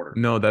third quarter.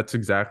 No, that's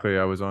exactly.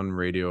 I was on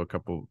radio a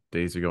couple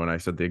days ago and I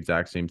said the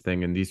exact same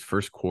thing. In these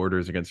first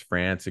quarters against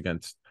France,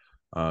 against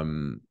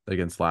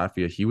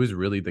Latvia, he was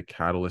really the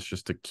catalyst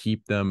just to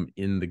keep them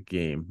in the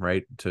game,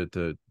 right?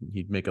 To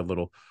he'd make a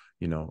little,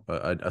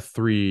 a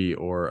three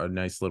or a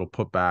nice little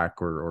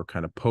putback or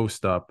kind of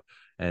post up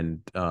and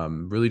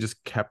really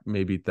just kept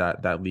maybe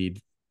that lead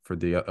for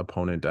the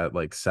opponent at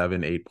like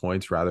 7-8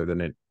 points rather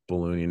than it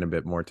ballooning a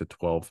bit more to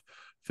 12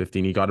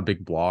 15. He got a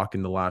big block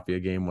in the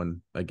Latvia game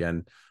when,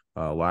 again,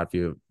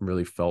 Latvia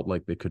really felt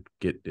like they could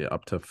get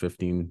up to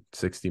 15,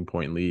 16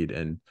 point lead.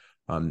 And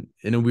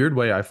in a weird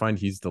way, I find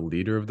he's the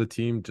leader of the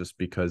team just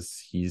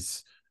because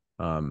he's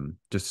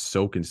just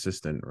so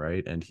consistent,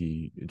 right? And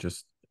he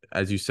just,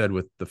 as you said,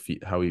 with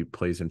how he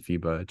plays in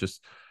FIBA,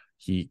 just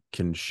he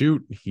can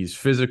shoot, he's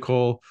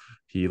physical,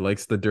 he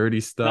likes the dirty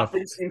stuff.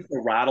 Nothing seems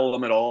to rattle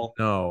him at all.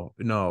 No,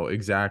 no,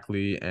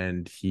 exactly.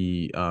 And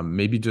he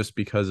maybe just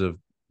because of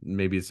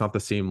maybe it's not the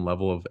same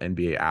level of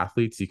NBA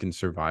athletes, he can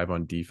survive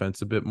on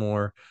defense a bit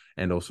more.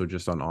 And also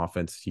just on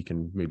offense, he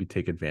can maybe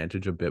take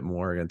advantage a bit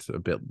more against a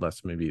bit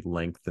less maybe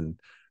length and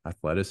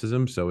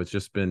athleticism. So it's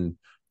just been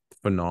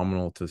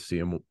phenomenal to see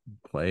him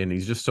play. And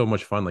he's just so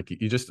much fun. Like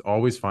he just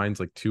always finds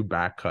like two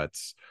back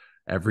cuts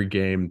every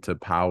game to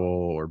Powell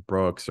or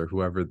Brooks or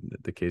whoever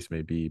the case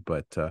may be.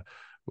 But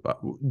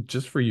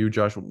just for you,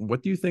 Josh,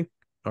 what do you think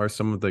are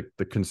some of the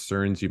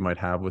concerns you might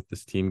have with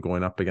this team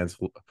going up against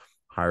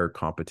higher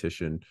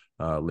competition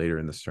later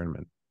in this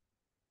tournament?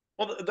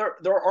 Well,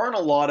 there aren't a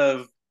lot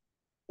of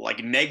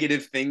like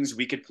negative things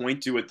we could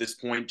point to at this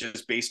point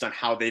just based on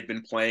how they've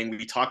been playing.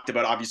 We talked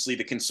about obviously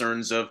the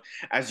concerns of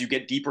as you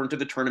get deeper into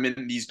the tournament,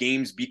 these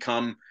games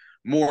become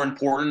more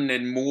important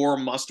and more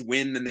must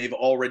win than they've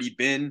already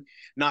been.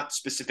 Not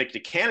specific to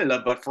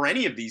Canada, but for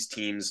any of these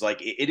teams,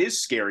 like it is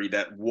scary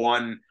that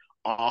one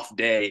off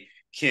day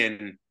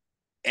can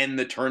end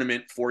the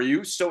tournament for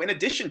you. So in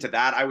addition to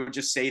that, I would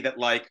just say that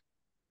like,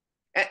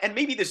 and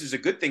maybe this is a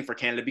good thing for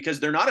Canada because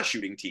they're not a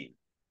shooting team,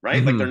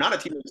 right? Like they're Mm-hmm. not a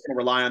team that's going to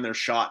rely on their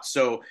shot.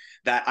 So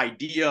that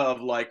idea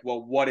of like,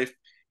 well, what if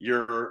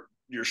your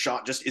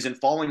shot just isn't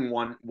falling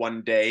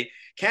one day?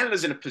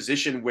 Canada's in a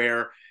position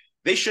where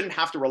they shouldn't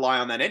have to rely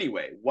on that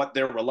anyway. What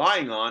they're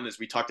relying on, as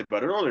we talked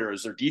about earlier,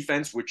 is their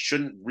defense, which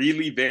shouldn't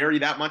really vary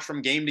that much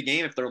from game to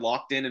game if they're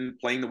locked in and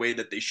playing the way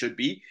that they should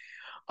be.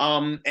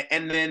 And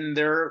then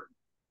their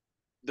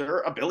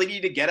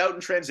ability to get out in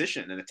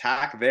transition and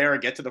attack there,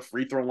 get to the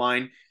free throw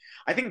line.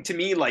 I think to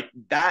me, like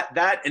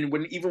that, and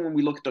when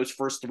we look at those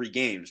first 3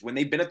 games, when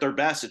they've been at their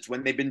best, it's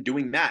when they've been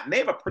doing that, and they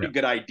have a pretty Yeah.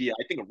 good idea.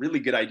 I think a really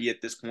good idea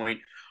at this point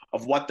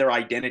of what their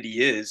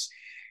identity is.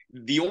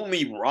 The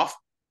only rough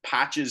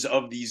patches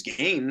of these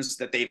games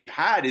that they've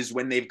had is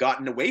when they've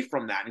gotten away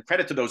from that. And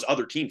credit to those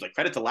other teams, like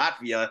credit to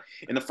Latvia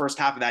in the first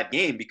half of that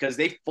game because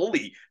they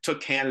fully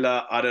took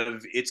Canada out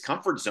of its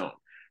comfort zone,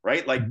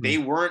 right? Like Mm-hmm. they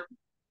weren't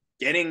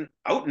getting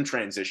out in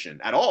transition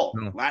at all.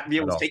 No, Latvia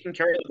at was all. taking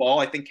care of the ball.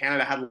 I think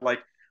Canada had like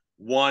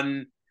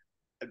one.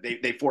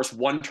 They forced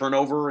one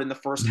turnover in the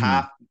first Hmm.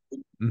 half.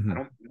 Hmm.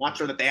 I'm not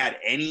sure that they had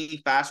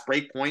any fast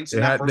break points in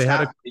They that had first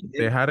half. They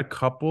they did. had a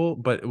couple,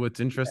 but what's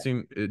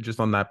interesting, just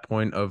on that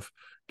point of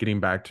getting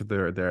back to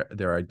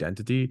their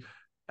identity,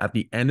 at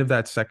the end of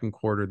that second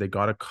quarter, they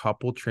got a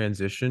couple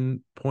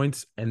transition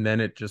points, and then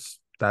it just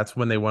that's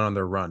when they went on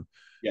their run,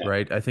 Yeah.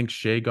 right? I think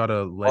Shea got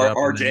a layup,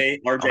 and then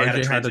RJ had a RJ had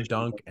a transition.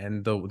 dunk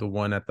and the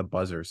one at the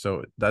buzzer.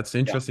 So that's Yeah.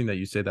 interesting that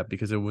you say that,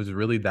 because it was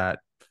really that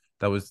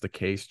was the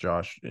case,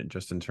 Josh,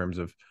 just in terms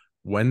of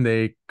when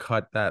they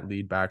cut that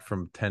lead back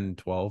from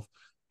 10-12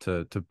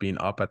 to being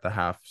up at the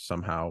half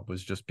somehow,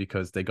 was just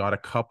because they got a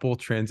couple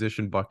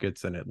transition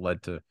buckets and it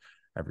led to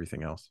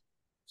everything else.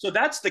 So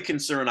that's the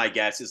concern, I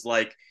guess, is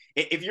like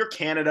if you're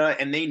Canada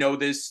and they know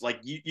this, like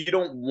you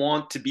don't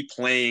want to be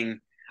playing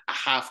a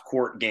half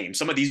court game.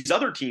 Some of these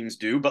other teams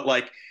do, but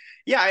like,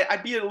 yeah,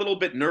 I'd be a little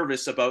bit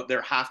nervous about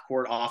their half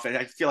court offense.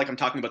 I feel like I'm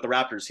talking about the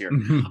Raptors here.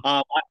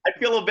 I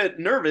feel a bit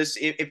nervous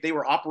if they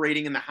were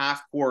operating in the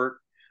half court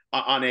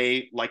on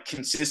a like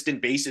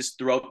consistent basis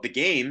throughout the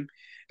game,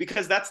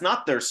 because that's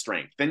not their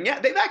strength. And yeah,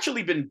 they've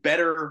actually been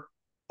better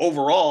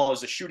overall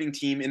as a shooting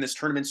team in this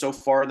tournament so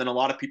far than a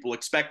lot of people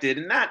expected.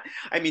 And that,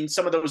 I mean,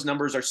 some of those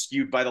numbers are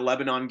skewed by the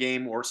Lebanon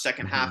game or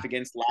second half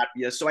against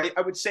Latvia. So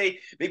I would say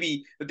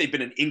maybe that they've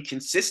been an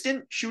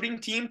inconsistent shooting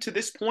team to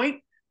this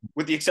point,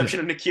 with the Yeah, exception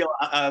of Nikhil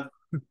Alexander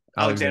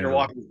Alexander.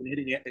 Walker,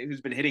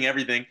 who's been hitting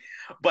everything.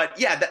 But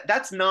yeah,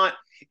 that's not,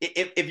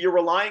 if you're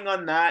relying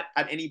on that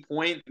at any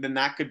point, then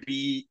that could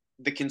be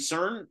the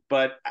concern.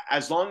 But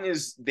as long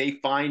as they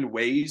find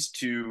ways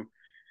to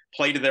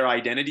play to their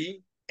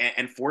identity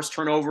and force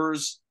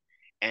turnovers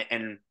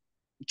and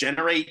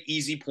generate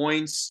easy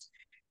points,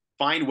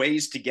 find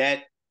ways to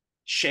get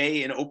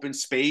Shea in open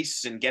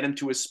space and get him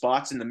to his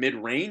spots in the mid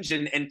range.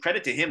 And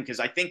credit to him, because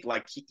I think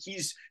like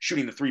he's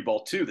shooting the three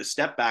ball too, the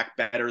step back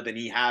better than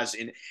he has.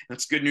 In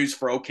that's good news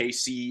for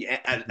OKC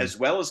as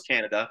well as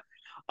Canada.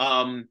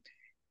 Um,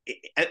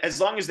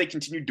 as long as they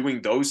continue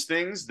doing those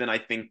things, then I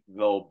think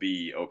they'll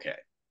be okay.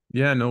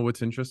 Yeah, no,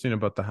 what's interesting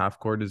about the half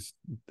court is,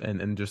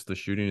 and just the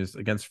shooting, is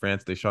against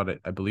France, they shot it,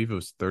 I believe it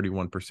was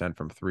 31%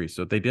 from three.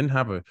 So they didn't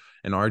have an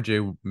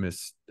RJ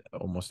missed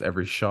almost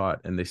every shot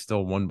and they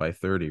still won by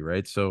 30,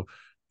 right? So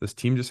this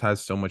team just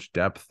has so much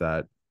depth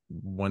that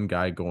one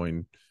guy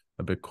going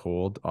a bit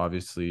cold,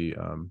 obviously,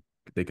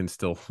 they can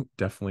still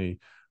definitely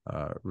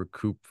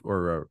recoup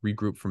or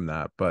regroup from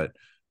that. But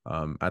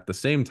at the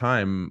same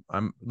time,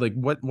 I'm like,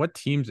 what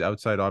teams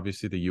outside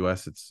obviously the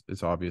US,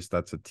 it's obvious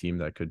that's a team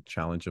that could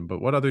challenge them,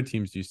 but what other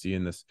teams do you see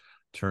in this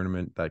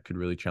tournament that could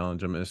really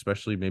challenge them, and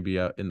especially maybe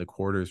in the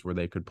quarters where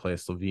they could play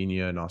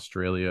Slovenia and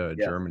Australia,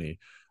 Yeah. Germany?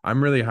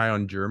 I'm really high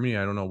on Germany.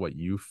 I don't know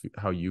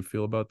how you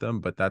feel about them,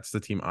 but that's the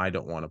team I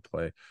don't want to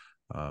play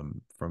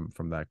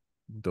from that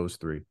those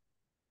three.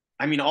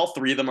 I mean, all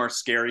three of them are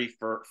scary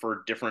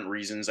for different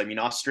reasons. I mean,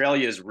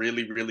 Australia is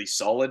really, really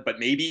solid, but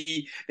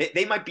maybe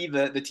they might be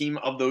the team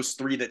of those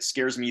three that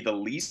scares me the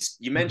least.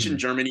 You mentioned Mhm.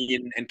 Germany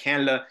and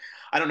Canada.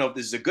 I don't know if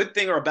this is a good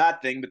thing or a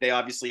bad thing, but they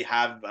obviously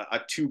have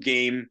a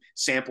two-game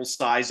sample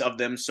size of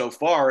them so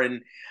far.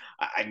 And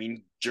I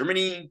mean,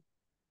 Germany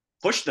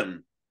pushed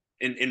them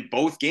in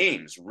both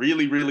games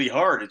really, really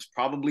hard. It's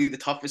probably the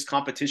toughest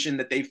competition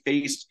that they've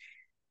faced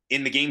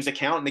in the games that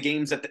count and the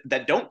games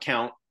that don't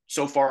count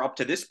so far up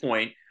to this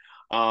point.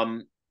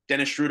 Um,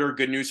 Dennis Schroeder,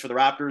 good news for the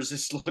Raptors.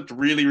 This looked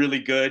really, really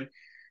good.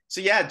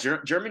 So yeah,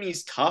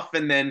 Germany's tough,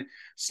 and then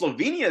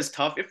Slovenia is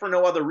tough, if for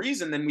no other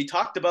reason than we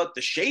talked about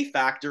the Shea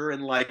factor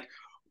and like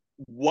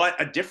what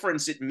a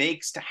difference it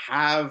makes to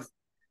have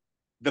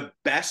the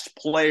best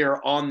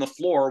player on the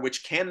floor,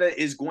 which Canada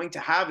is going to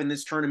have in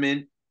this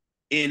tournament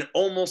in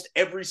almost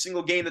every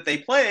single game that they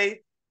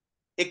play,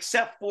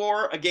 except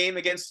for a game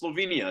against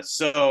Slovenia.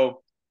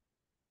 So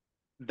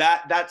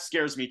that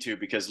scares me too,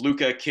 because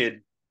Luka could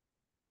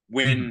Mhm.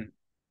 win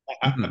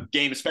a Mhm.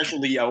 game,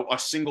 especially a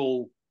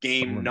single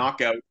game Someone knockout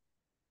by himself.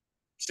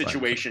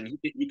 situation.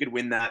 He could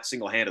win that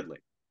single handedly.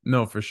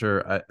 No, for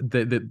sure.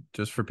 They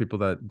just for people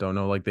that don't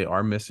know, like they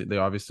are missing. They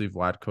obviously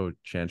Vlatko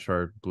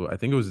Chanchar blew. I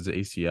think it was his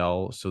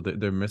ACL, so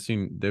they're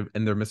missing.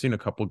 They're missing a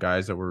couple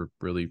guys that were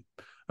really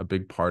a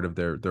big part of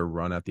their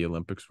run at the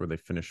Olympics, where they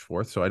finished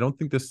fourth. So I don't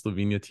think this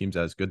Slovenia team's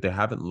as good. They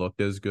haven't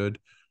looked as good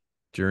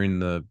during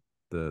the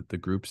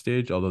group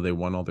stage, although they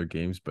won all their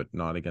games, but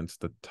not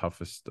against the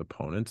toughest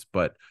opponents.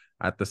 But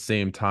at the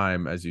same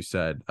time, as you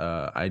said,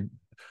 I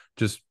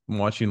just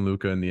watching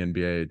Luca in the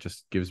NBA, it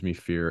just gives me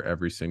fear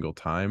every single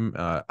time.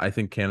 I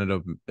think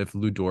Canada, if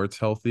Lou Dort's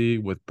healthy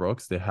with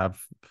Brooks, they have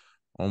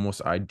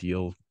almost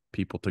ideal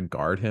people to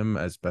guard him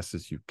as best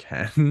as you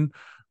can,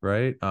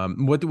 right?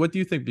 What do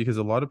you think? Because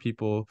a lot of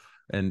people,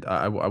 and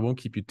I won't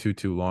keep you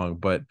too long,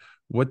 but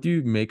what do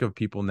you make of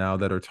people now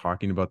that are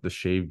talking about the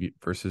Shea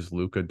versus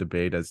Luca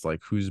debate as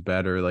like who's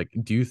better? Like,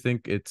 do you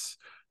think it's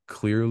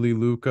clearly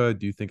Luca?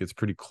 Do you think it's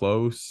pretty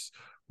close?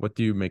 What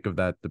do you make of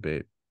that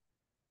debate?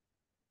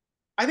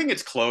 I think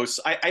it's close.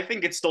 I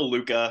think it's still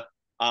Luka.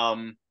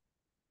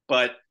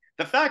 But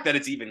the fact that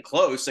it's even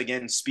close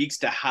again speaks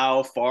to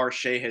how far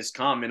Shea has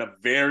come in a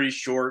very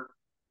short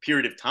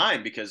period of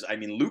time. Because I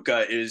mean,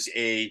 Luka is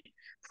a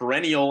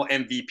perennial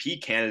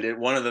MVP candidate,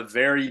 one of the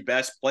very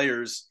best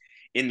players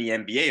in the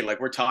NBA. Like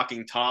we're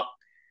talking top.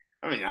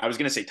 I mean, I was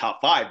going to say top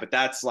five, but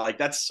that's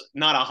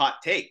not a hot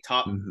take.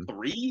 Top Mm-hmm.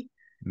 three,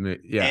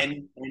 Yeah.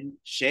 and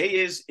Shea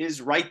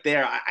is right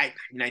there. I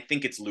mean, I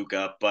think it's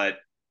Luka, but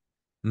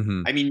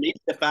Mm-hmm. I mean,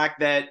 maybe the fact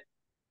that,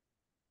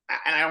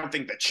 and I don't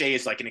think that Shea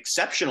is like an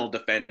exceptional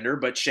defender,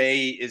 but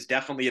Shea is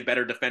definitely a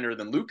better defender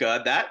than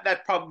Luka.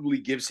 That probably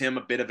gives him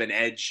a bit of an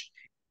edge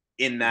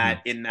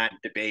Mm-hmm. in that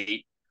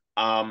debate.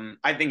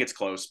 I think it's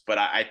close, but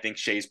I think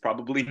Shea's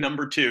probably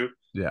number two.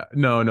 Yeah.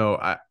 No.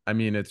 I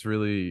mean, it's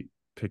really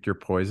pick your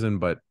poison,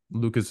 but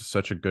Luka's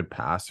such a good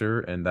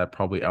passer, and that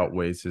probably Yeah,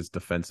 outweighs his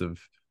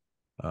defensive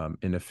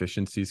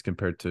inefficiencies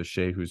compared to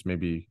Shea, who's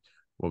maybe,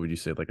 what would you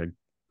say, like a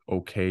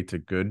okay to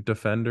good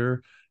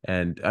defender.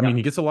 And I yeah, mean,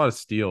 he gets a lot of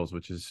steals,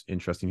 which is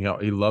interesting.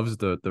 He loves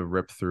the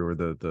rip through, or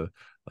the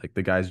like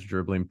the guy's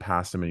dribbling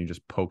past him and he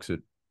just pokes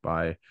it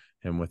by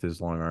him with his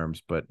long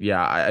arms. But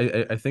yeah,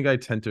 I think I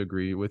tend to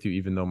agree with you,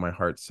 even though my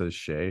heart says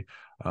Shea.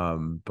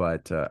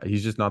 But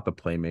he's just not the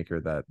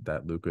playmaker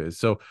that Luka is.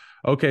 So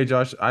okay,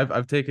 Josh,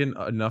 I've taken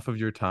enough of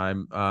your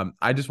time.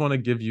 I just want to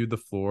give you the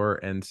floor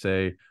and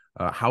say,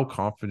 how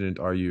confident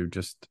are you,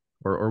 just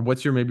or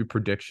what's your maybe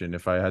prediction,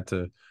 if I had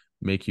to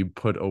make you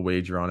put a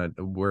wager on it,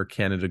 where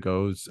Canada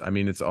goes? I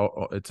mean, it's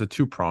a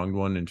two-pronged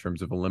one in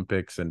terms of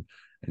Olympics and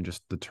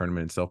just the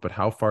tournament itself, but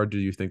how far do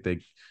you think they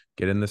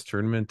get in this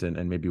tournament,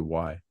 and maybe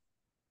why?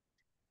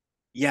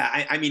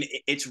 yeah. I mean,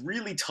 it's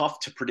really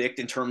tough to predict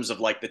in terms of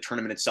like the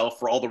tournament itself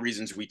for all the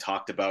reasons we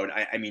talked about.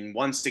 I mean,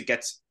 once it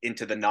gets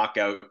into the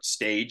knockout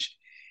stage,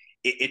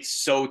 it's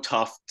so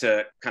tough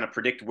to kind of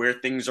predict where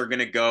things are going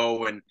to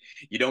go, and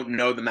you don't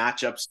know the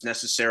matchups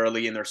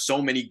necessarily, and there's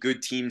so many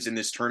good teams in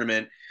this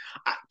tournament.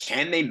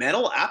 Can they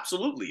medal?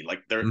 Absolutely.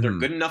 Like they're Mm-hmm.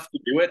 good enough to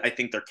do it. I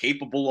think they're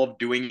capable of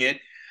doing it.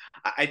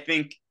 I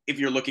think if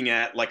you're looking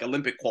at like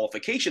Olympic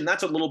qualification,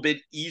 that's a little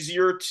bit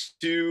easier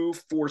to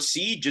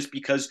foresee just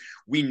because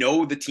we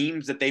know the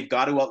teams that they've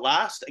got to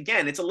outlast.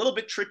 Again, it's a little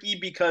bit tricky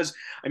because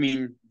I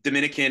mean,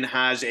 Dominican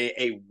has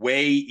a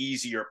way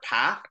easier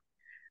path.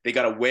 They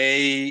got a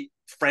way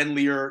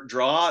friendlier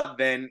draw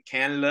than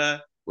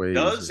Canada Way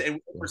does, easier. and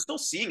Yeah. we're still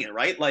seeing it,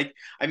 right? Like,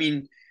 I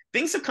mean,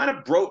 things have kind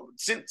of broke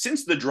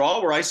since the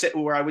draw,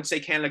 where I would say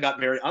Canada got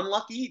very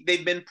unlucky.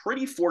 They've been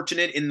pretty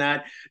fortunate in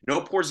that no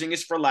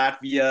Porzingis for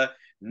Latvia,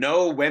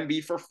 no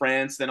Wemby for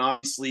France. Then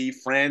obviously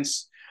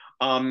France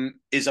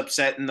is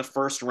upset in the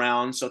first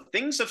round. So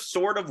things have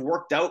sort of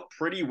worked out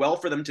pretty well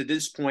for them to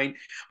this point.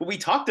 But we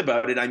talked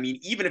about it. I mean,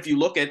 even if you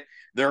look at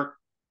their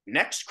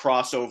next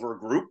crossover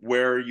group,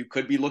 where you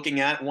could be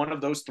looking at one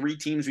of those three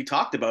teams we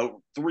talked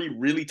about, three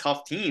really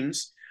tough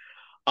teams.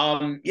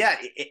 Yeah,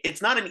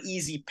 it's not an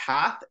easy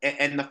path,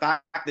 and the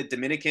fact that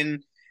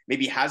Dominican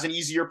maybe has an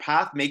easier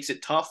path makes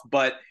it tough.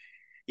 But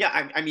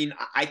yeah, I mean,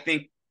 I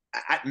think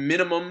at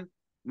minimum,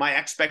 my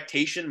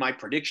expectation, my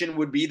prediction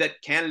would be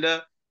that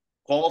Canada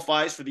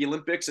qualifies for the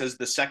Olympics as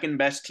the second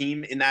best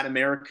team in that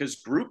America's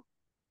group.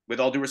 With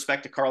all due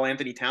respect to Carl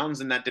Anthony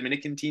Towns and that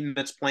Dominican team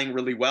that's playing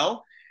really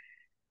well.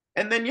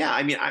 And then, yeah,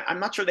 I mean, I'm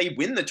not sure they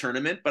win the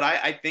tournament, but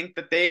I think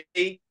that they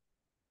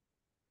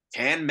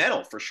can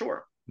medal for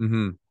sure.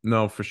 Mm-hmm.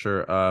 No, for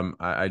sure.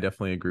 I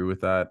definitely agree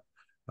with that.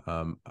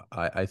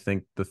 I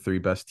think the three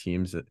best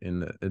teams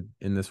in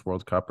this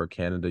World Cup are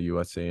Canada,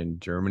 USA,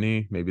 and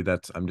Germany. Maybe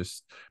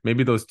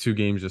maybe those two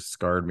games just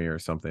scarred me or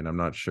something. I'm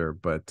not sure,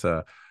 but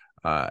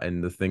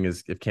and the thing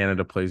is, if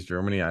Canada plays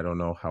Germany, I don't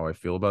know how I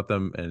feel about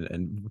them.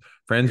 And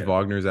Franz Yeah.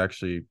 Wagner is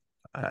actually,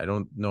 I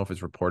don't know if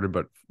it's reported,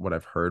 but what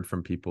I've heard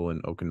from people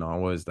in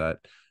Okinawa is that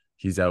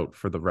he's out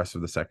for the rest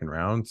of the second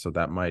round. So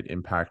that might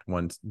impact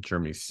once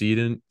Germany's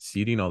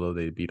seeding, although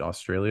they beat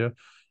Australia.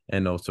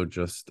 And also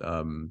just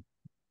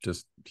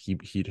he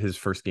his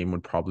first game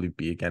would probably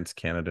be against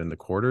Canada in the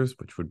quarters,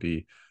 which would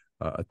be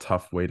a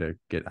tough way to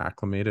get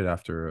acclimated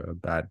after a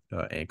bad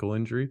ankle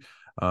injury.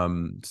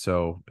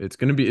 So it's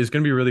gonna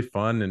be really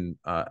fun, and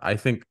I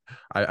think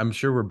I'm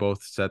sure we're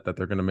both set that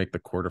they're gonna make the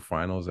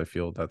quarterfinals. I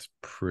feel that's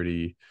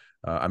pretty.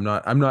 I'm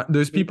not.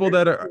 There's people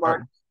that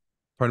are.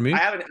 Pardon me.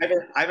 I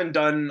haven't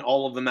done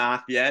all of the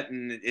math yet,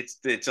 and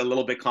it's a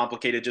little bit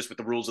complicated just with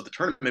the rules of the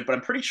tournament. But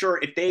I'm pretty sure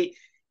if they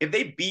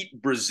beat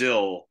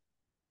Brazil,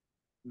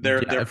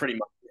 Yeah, they're pretty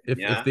much in, if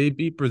yeah. they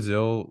beat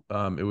Brazil,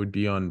 it would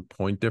be on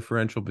point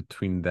differential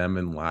between them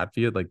and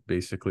Latvia. Like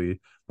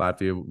basically,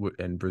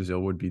 and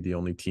Brazil would be the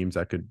only teams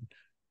that could.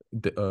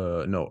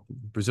 No,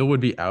 Brazil would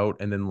be out,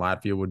 and then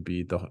Latvia would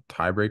be the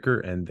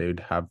tiebreaker, and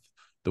they'd have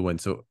the win.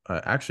 So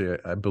actually,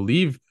 I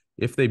believe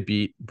if they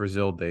beat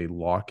Brazil, they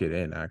lock it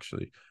in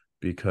actually,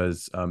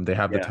 because they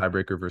have the Yeah.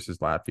 tiebreaker versus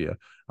Latvia.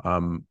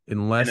 And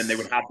then they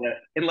would Unless have to,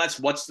 unless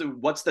what's the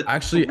three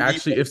Actually,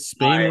 tie? if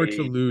Spain were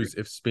to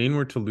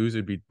lose,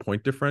 it'd be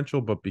point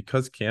differential. But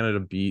because Canada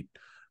beat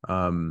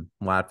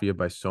Latvia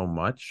by so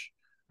much,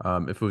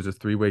 If it was a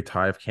three-way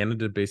tie, if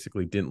Canada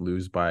basically didn't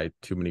lose by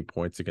too many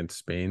points against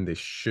Spain, they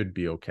should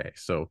be okay.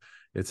 So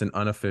it's an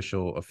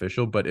unofficial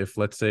official. But if,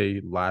 let's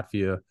say,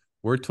 Latvia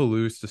were to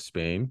lose to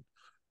Spain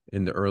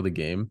in the early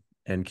game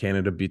and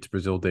Canada beats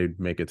Brazil, they'd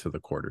make it to the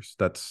quarters.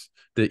 That's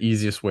the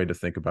easiest way to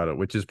think about it,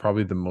 which is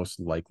probably the most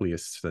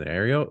likeliest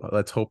scenario.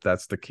 Let's hope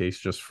that's the case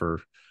just for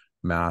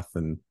math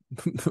and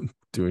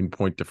doing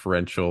point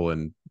differential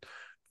and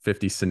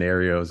 50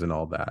 scenarios and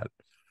all that.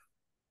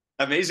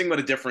 Amazing what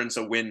a difference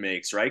a win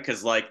makes, right?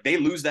 Because like they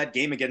lose that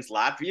game against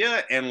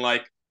Latvia, and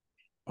like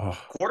Oh,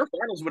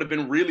 quarterfinals would have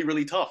been really,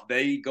 really tough.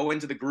 They go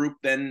into the group,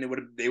 then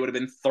they would have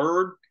been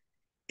third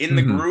in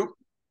the mm-hmm, group,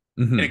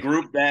 in a mm-hmm.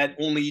 group that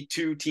only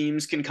two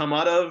teams can come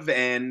out of,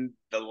 and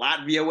the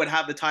Latvia would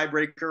have the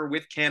tiebreaker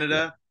with Yeah.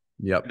 Canada.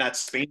 Yep. And that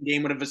Spain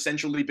game would have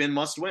essentially been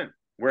must win.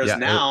 Whereas Yeah.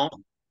 now,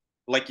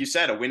 like you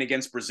said, a win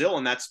against Brazil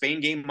and that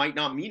Spain game might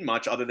not mean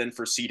much other than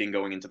for seeding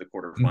going into the Mhm.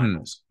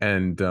 quarterfinals.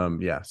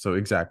 And yeah, so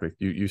exactly.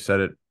 You said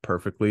it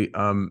perfectly.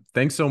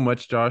 Thanks so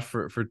much, Josh,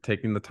 for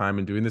taking the time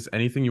and doing this.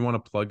 Anything you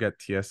want to plug at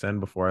TSN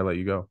before I let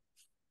you go?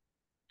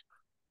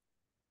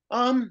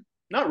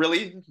 Not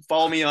really.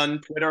 Follow me on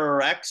Twitter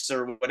or X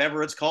or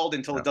whatever it's called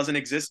until Yeah. it doesn't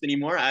exist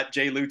anymore at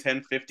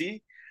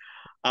JLou1050.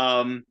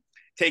 Um,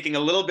 Taking a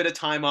little bit of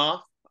time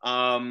off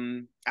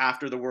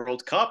after the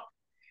World Cup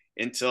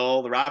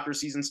until the Raptors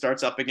season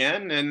starts up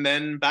again, and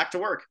then back to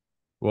work.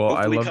 Well,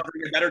 I Hopefully, love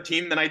covering a better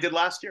team than I did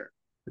last year.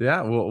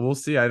 yeah, well, we'll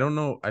see. I don't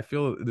know. I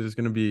feel there's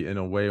going to be, in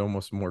a way,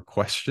 almost more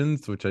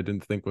questions, which I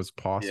didn't think was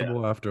Yeah.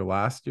 possible after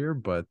last year,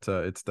 but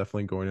it's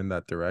definitely going in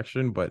that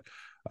direction. But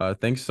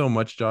thanks so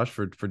much, Josh,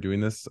 for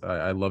doing this.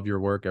 I love your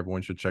work.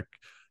 Everyone should check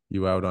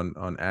you out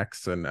on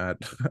X and at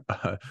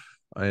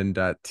and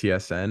at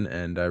TSN.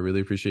 And I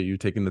really appreciate you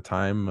taking the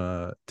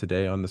time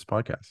today on this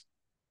podcast.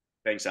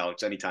 Thanks,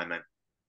 Alex. Anytime, man.